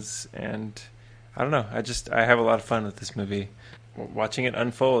Mountains, and I don't know. I have a lot of fun with this movie, watching it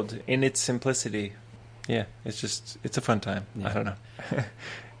unfold in its simplicity. Yeah, it's a fun time. Yeah. I don't know.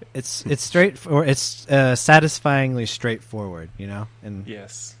 It's satisfyingly straightforward, you know? And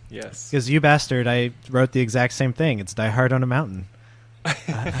Yes. because you bastard, I wrote the exact same thing. It's Die Hard on a Mountain.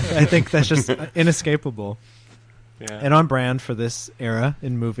 I think that's just inescapable. Yeah. And on brand for this era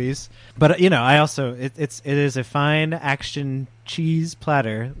in movies. But you know, I also it is a fine action cheese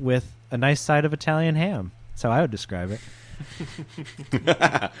platter with a nice side of Italian ham. That's how I would describe it.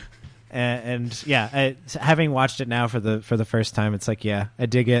 and yeah, having watched it now for the first time, it's like, yeah, I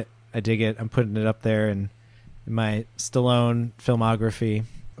dig it. I'm putting it up there in my Stallone filmography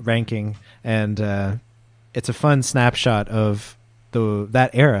ranking, and it's a fun snapshot of that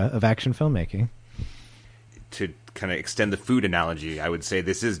era of action filmmaking. To kind of extend the food analogy, I would say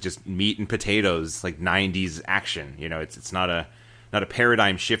this is just meat and potatoes, like 90s action. You know, it's not a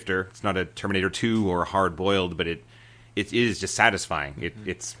paradigm shifter. It's not a Terminator 2 or Hard Boiled, but it is just satisfying.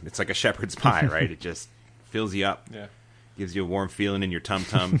 It's like a shepherd's pie, right? It just fills you up. Yeah. Gives you a warm feeling in your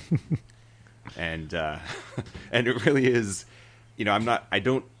tum-tum. and it really is, you know, I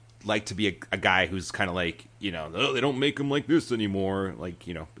don't like to be a guy who's kind of like, you know, oh, they don't make them like this anymore. Like,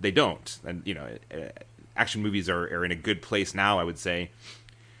 you know, they don't. And, you know, action movies are in a good place now, I would say.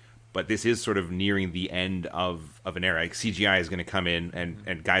 But this is sort of nearing the end of an era. Like CGI is going to come in,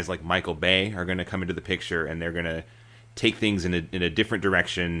 and guys like Michael Bay are going to come into the picture, and they're going to take things in a different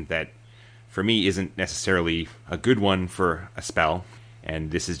direction that, for me, isn't necessarily a good one for a spell. And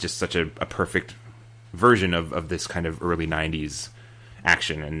this is just such a perfect version of this kind of early 90s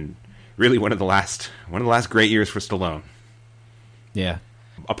action, and really one of the last great years for Stallone. Yeah.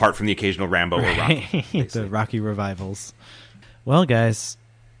 Apart from the occasional Rambo or Rocky. The Rocky revivals. Well, guys,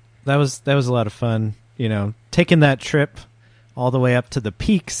 that was a lot of fun, you know, taking that trip all the way up to the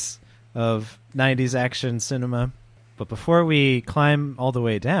peaks of 90s action cinema. But before we climb all the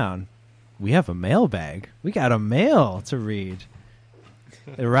way down, we have a mailbag. We got a mail to read.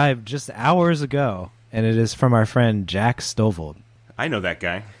 It arrived just hours ago, and it is from our friend Jack Stovold. I know that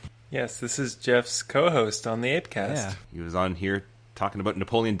guy. Yes, this is Jeff's co-host on the Apecast. Yeah. He was on here talking about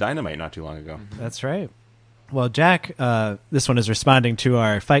Napoleon Dynamite not too long ago. That's right. Well, Jack, this one is responding to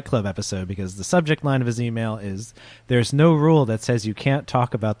our Fight Club episode because the subject line of his email is, "There's no rule that says you can't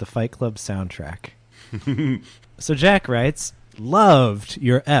talk about the Fight Club soundtrack." So Jack writes, "Loved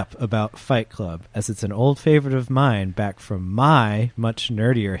your ep about Fight Club, as it's an old favorite of mine back from my much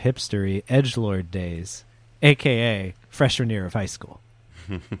nerdier hipstery edgelord days, a.k.a. freshman year of high school.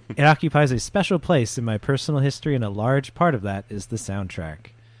 It occupies a special place in my personal history, and a large part of that is the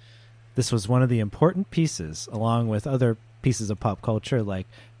soundtrack. This was one of the important pieces, along with other pieces of pop culture like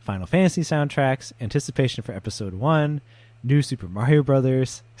Final Fantasy soundtracks, anticipation for Episode 1, New Super Mario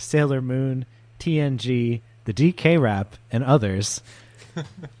Bros., Sailor Moon, TNG, the DK Rap, and others,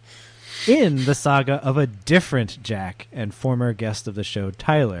 in the saga of a different Jack and former guest of the show,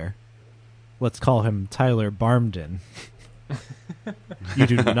 Tyler. Let's call him Tyler Barmden. You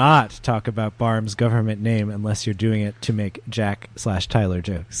do not talk about Barm's government name unless you're doing it to make Jack/Tyler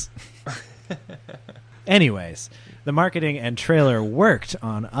jokes. Anyways, the marketing and trailer worked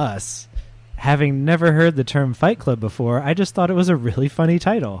on us. Having never heard the term Fight Club before, I just thought it was a really funny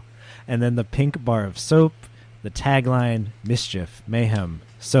title. And then the pink bar of soap, the tagline, mischief, mayhem,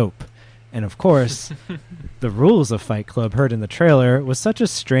 soap, And of course, the rules of Fight Club heard in the trailer was such a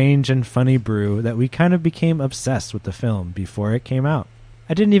strange and funny brew that we kind of became obsessed with the film before it came out.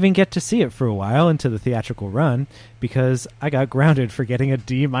 I didn't even get to see it for a while into the theatrical run because I got grounded for getting a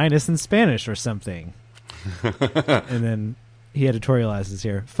D- in Spanish or something. And then he editorializes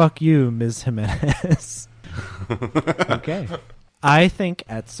here, "Fuck you, Ms. Jimenez." Okay. I think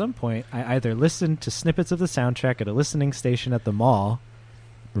at some point I either listened to snippets of the soundtrack at a listening station at the mall,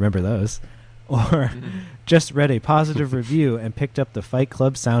 remember those, or just read a positive review and picked up the Fight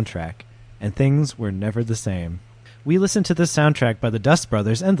Club soundtrack, and things were never the same. We listened to this soundtrack by the Dust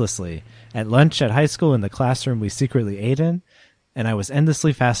Brothers endlessly, at lunch at high school in the classroom we secretly ate in, and I was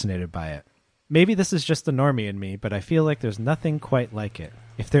endlessly fascinated by it. Maybe this is just the normie in me, but I feel like there's nothing quite like it.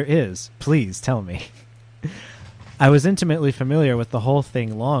 If there is, please tell me. I was intimately familiar with the whole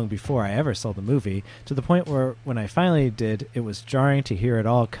thing long before I ever saw the movie, to the point where when I finally did, it was jarring to hear it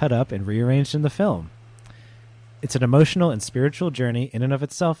all cut up and rearranged in the film. It's an emotional and spiritual journey in and of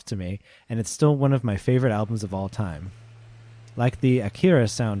itself to me, and it's still one of my favorite albums of all time. Like the Akira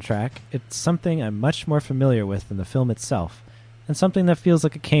soundtrack, it's something I'm much more familiar with than the film itself, and something that feels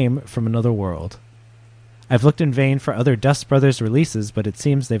like it came from another world. I've looked in vain for other Dust Brothers releases, but it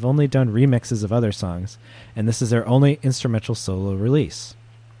seems they've only done remixes of other songs, and this is their only instrumental solo release.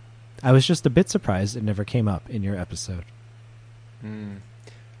 I was just a bit surprised it never came up in your episode.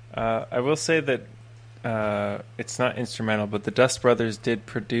 I will say that it's not instrumental, but the Dust Brothers did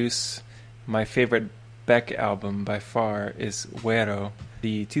produce my favorite Beck album by far is Güero,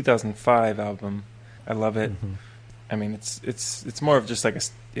 the 2005 album. I love it. Mm-hmm. I mean, it's more of just like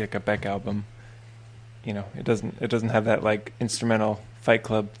a Beck album. You know, it doesn't have that like instrumental Fight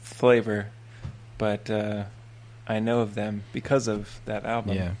Club flavor, but I know of them because of that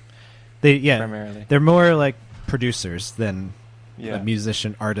album. Yeah, primarily. They're more like producers than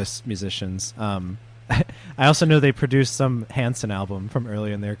musicians. I also know they produced some Hanson album from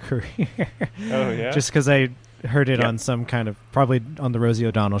early in their career. Oh yeah, just because I heard it on some kind of, probably on the Rosie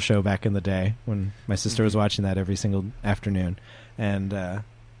O'Donnell show back in the day when my sister was watching that every single afternoon, and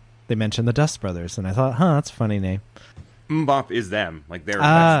they mentioned the Dust Brothers, and I thought, that's a funny name. Mbop is them. Like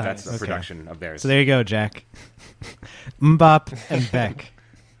that's the okay. production of theirs. So there you go, Jack. Mbop and Beck.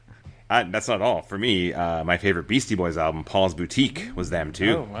 That's not all. For me, my favorite Beastie Boys album, Paul's Boutique, was them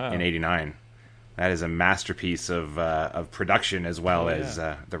too. Oh, wow. In '89. That is a masterpiece of production as well as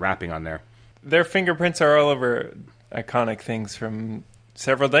the rapping on there. Their fingerprints are all over iconic things from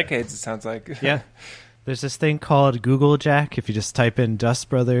several decades, it sounds like. Yeah. There's this thing called Google, Jack, if you just type in Dust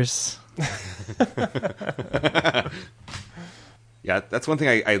Brothers. Yeah, that's one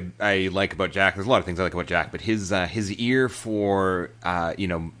thing I like about Jack. There's a lot of things I like about Jack, but his ear for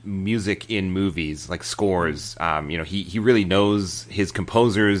music in movies, like scores. He really knows his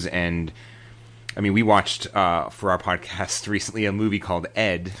composers, and I mean, we watched for our podcast recently a movie called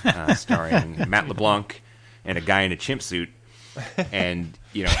Ed, starring Matt LeBlanc and a guy in a chimp suit, and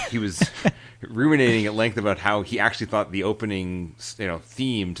he was ruminating at length about how he actually thought the opening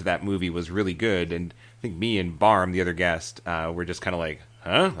theme to that movie was really good, and I think me and Barm, the other guest, were just kind of like,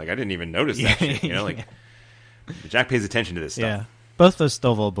 huh? Like, I didn't even notice that shit, Like, Jack pays attention to this stuff. Yeah. Both those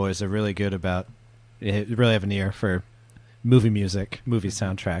Stovall boys are really good about, really have an ear for movie music, movie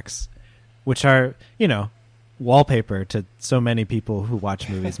soundtracks, which are, wallpaper to so many people who watch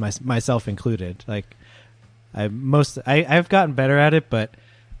movies, myself included. Like, I've gotten better at it, but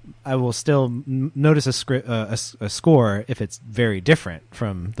I will still notice a score if it's very different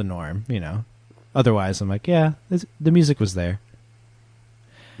from the norm, Otherwise, I'm like, yeah, the music was there.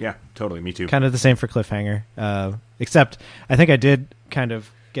 Yeah, totally. Me too. Kind of the same for Cliffhanger. Except I think I did kind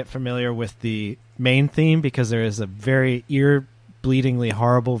of get familiar with the main theme because there is a very ear-bleedingly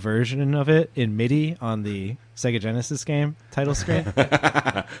horrible version of it in MIDI on the Sega Genesis game title screen.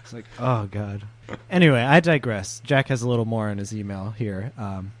 It's like, oh, God. Anyway, I digress. Jack has a little more in his email here.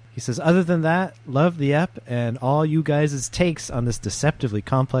 He says, other than that, love the ep and all you guys' takes on this deceptively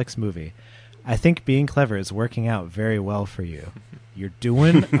complex movie. I think being clever is working out very well for you. You're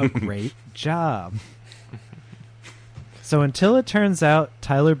doing a great job. So until it turns out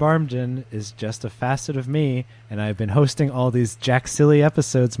Tyler Barmden is just a facet of me, and I've been hosting all these Jack Silly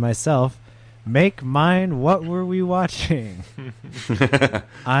episodes myself, make mine What Were We Watching?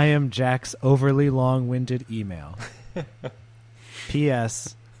 I am Jack's overly long-winded email.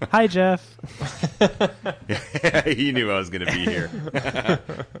 P.S. Hi, Jeff. He knew I was going to be here.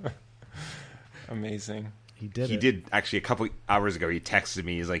 Amazing. He did actually a couple hours ago. He texted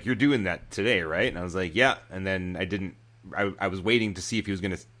me. He's like, "You're doing that today, right?" And I was like, "Yeah." And then I didn't. I was waiting to see if he was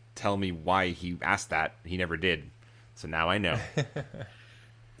going to tell me why he asked that. He never did. So now I know.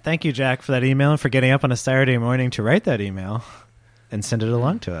 Thank you, Jack, for that email and for getting up on a Saturday morning to write that email and send it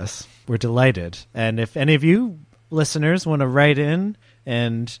along to us. We're delighted. And if any of you listeners want to write in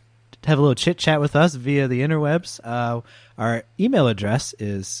and have a little chit-chat with us via the interwebs, our email address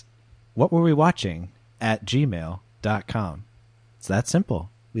is whatwerewewatching@gmail.com. It's that simple.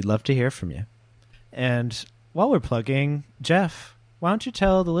 We'd love to hear from you. And while we're plugging, Jeff, why don't you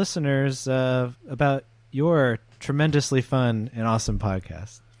tell the listeners about your tremendously fun and awesome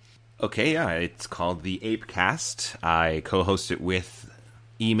podcast? Okay, yeah, it's called The Apecast. I co-host it with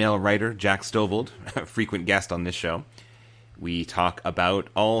email writer Jack Stovold, a frequent guest on this show. We talk about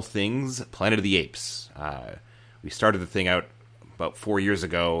all things Planet of the Apes. We started the thing out about 4 years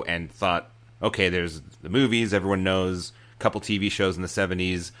ago and thought, okay, there's the movies everyone knows, a couple TV shows in the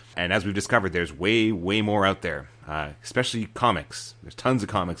 70s, and as we've discovered, there's way, way more out there, especially comics. There's tons of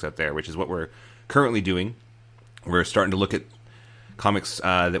comics out there, which is what we're currently doing. We're starting to look at comics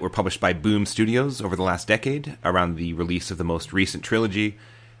that were published by Boom Studios over the last decade around the release of the most recent trilogy,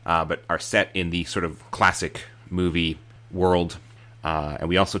 but are set in the sort of classic movie world. And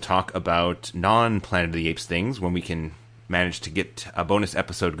we also talk about non-Planet of the Apes things when we can manage to get a bonus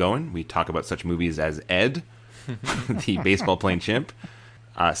episode going. We talk about such movies as Ed, the baseball playing chimp.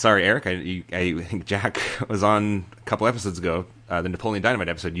 Sorry, Eric, I think Jack was on a couple episodes ago, the Napoleon Dynamite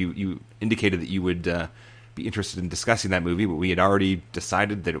episode. You indicated that you would be interested in discussing that movie, but we had already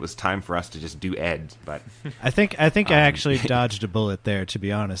decided that it was time for us to just do Ed. But I think I actually dodged a bullet there, to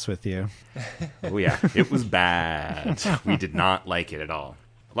be honest with you. Oh yeah, it was bad. We did not like it at all.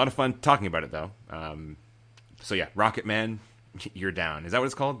 A lot of fun talking about it though. So yeah, Rocket Man, you're down. Is that what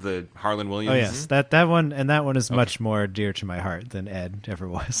it's called? The Harlan Williams? Oh yes, that one, and that one is much more dear to my heart than Ed ever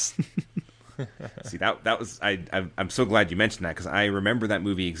was. See, that was I'm so glad you mentioned that, because I remember that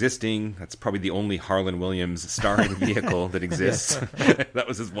movie existing. That's probably the only Harlan Williams starring vehicle that exists. That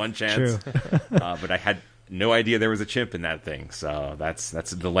was his one chance. But I had no idea there was a chimp in that thing. So that's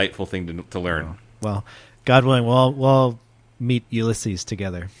a delightful thing to learn. Well, God willing, we'll meet Ulysses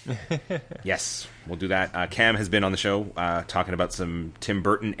together. Yes, we'll do that. Cam has been on the show talking about some Tim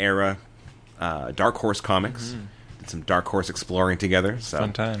Burton era Dark Horse comics. Did some Dark Horse exploring together. So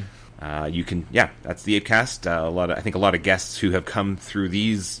Fun time. You can, that's the Apecast. I think a lot of guests who have come through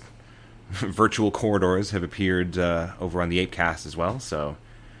these virtual corridors have appeared over on the Apecast as well. So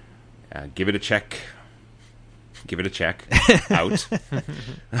give it a check. Give it a check out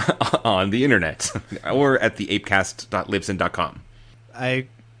on the internet or at the apecast.libsyn.com. I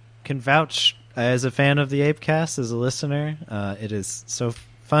can vouch as a fan of the Apecast, as a listener. It is so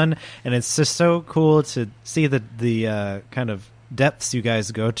fun, and it's just so cool to see the kind of depths you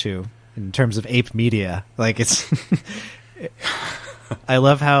guys go to in terms of ape media. Like, it's I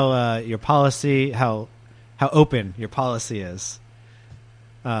love how your policy, how open your policy is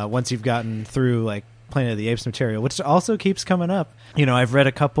once you've gotten through like Planet of the Apes material, which also keeps coming up. You know, I've read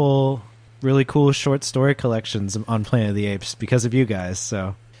a couple really cool short story collections on Planet of the Apes because of you guys.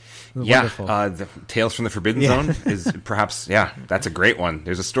 So wonderful. The Tales from the Forbidden Zone is perhaps, that's a great one.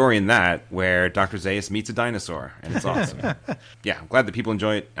 There's a story in that where Dr. Zaius meets a dinosaur, and it's awesome. I'm glad that people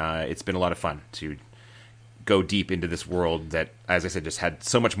enjoy it. It's been a lot of fun to go deep into this world that, as I said, just had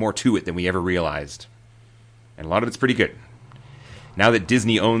so much more to it than we ever realized. And a lot of it's pretty good. Now that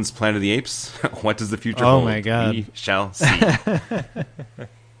Disney owns Planet of the Apes, what does the future hold? Oh my God. We shall see.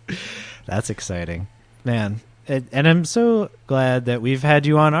 That's exciting, man. And I'm so glad that we've had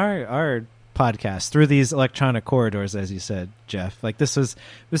you on our podcast through these electronic corridors, as you said, Jeff. Like, this is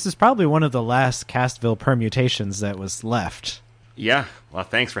probably one of the last Castville permutations that was left. Yeah, well,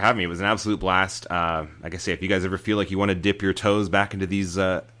 thanks for having me. It was an absolute blast. Like I say, if you guys ever feel like you want to dip your toes back into these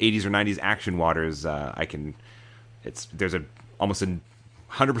 80s or 90s action waters, there's almost a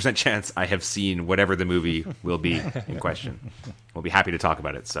 100% chance I have seen whatever the movie will be in question. We'll be happy to talk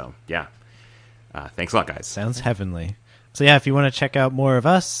about it. So, yeah. Thanks a lot, guys. Sounds heavenly. So, if you want to check out more of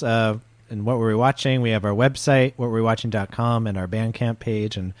us and What Were We Watching, we have our website, whatwerewewatching.com, and our Bandcamp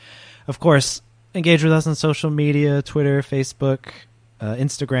page. And, of course, engage with us on social media, Twitter, Facebook,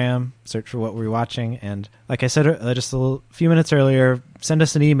 Instagram. Search for What Were We Watching. And, like I said just a few minutes earlier, send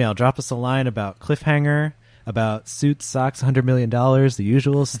us an email. Drop us a line about Cliffhanger, about Suits, Socks, $100 million, the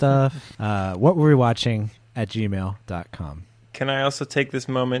usual stuff. What Were We Watching @gmail.com. Can I also take this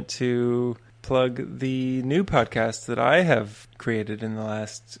moment to plug the new podcast that I have created in the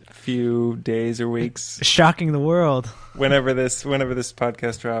last few days or weeks? Shocking the world. Whenever this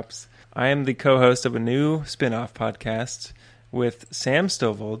podcast drops, I am the co-host of a new spin-off podcast with Sam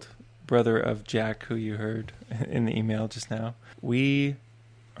Stovold, brother of Jack, who you heard in the email just now. We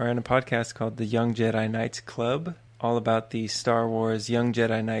are in a podcast called the Young Jedi Knights Club. all about the Star Wars Young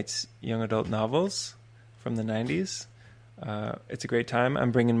Jedi Knights young adult novels from the 90s. It's a great time.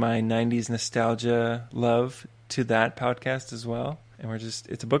 I'm bringing my 90s nostalgia love to that podcast as well. And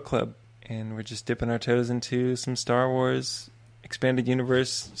it's a book club. And we're just dipping our toes into some Star Wars expanded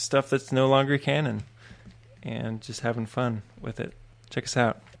universe stuff that's no longer canon. And just having fun with it. Check us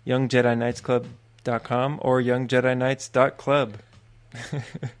out. YoungJediKnightsClub.com or YoungJediKnights.club.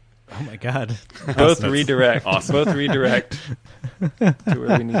 Oh my God. Both redirect. Awesome. Both redirect to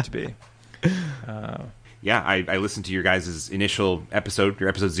where we need to be. Yeah, I listened to your guys' initial episode, your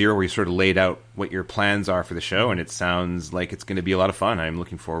episode 0, where you sort of laid out what your plans are for the show, and it sounds like it's going to be a lot of fun. I'm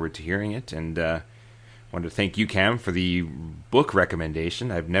looking forward to hearing it, and wanted to thank you, Cam, for the book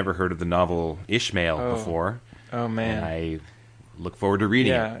recommendation. I've never heard of the novel Ishmael before. Oh, man. And I look forward to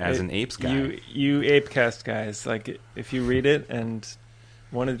reading it as an Apes guy. You Apecast guys, like, if you read it and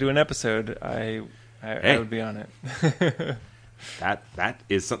want to do an episode, I would be on it. That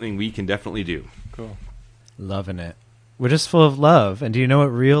is something we can definitely do. Cool. Loving it. We're just full of love. And do you know what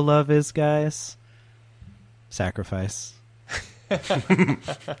real love is, guys? Sacrifice.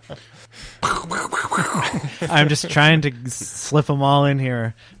 I'm just trying to slip them all in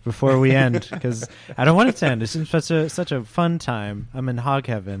here before we end, because I don't want it to end. It's such a fun time. I'm in hog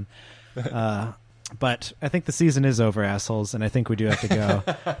heaven. But I think the season is over, assholes, and I think we do have to go.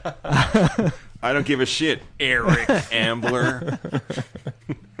 I don't give a shit, Eric Ambler.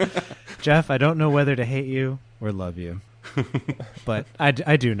 Jeff, I don't know whether to hate you or love you. But I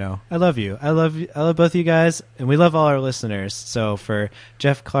do know. I love you. I love both of you guys, and we love all our listeners. So for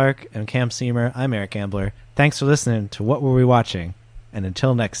Jeff Clark and Cam Seymour, I'm Eric Ambler. Thanks for listening to What Were We Watching? And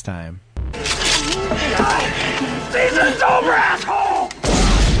until next time. Season's over, asshole!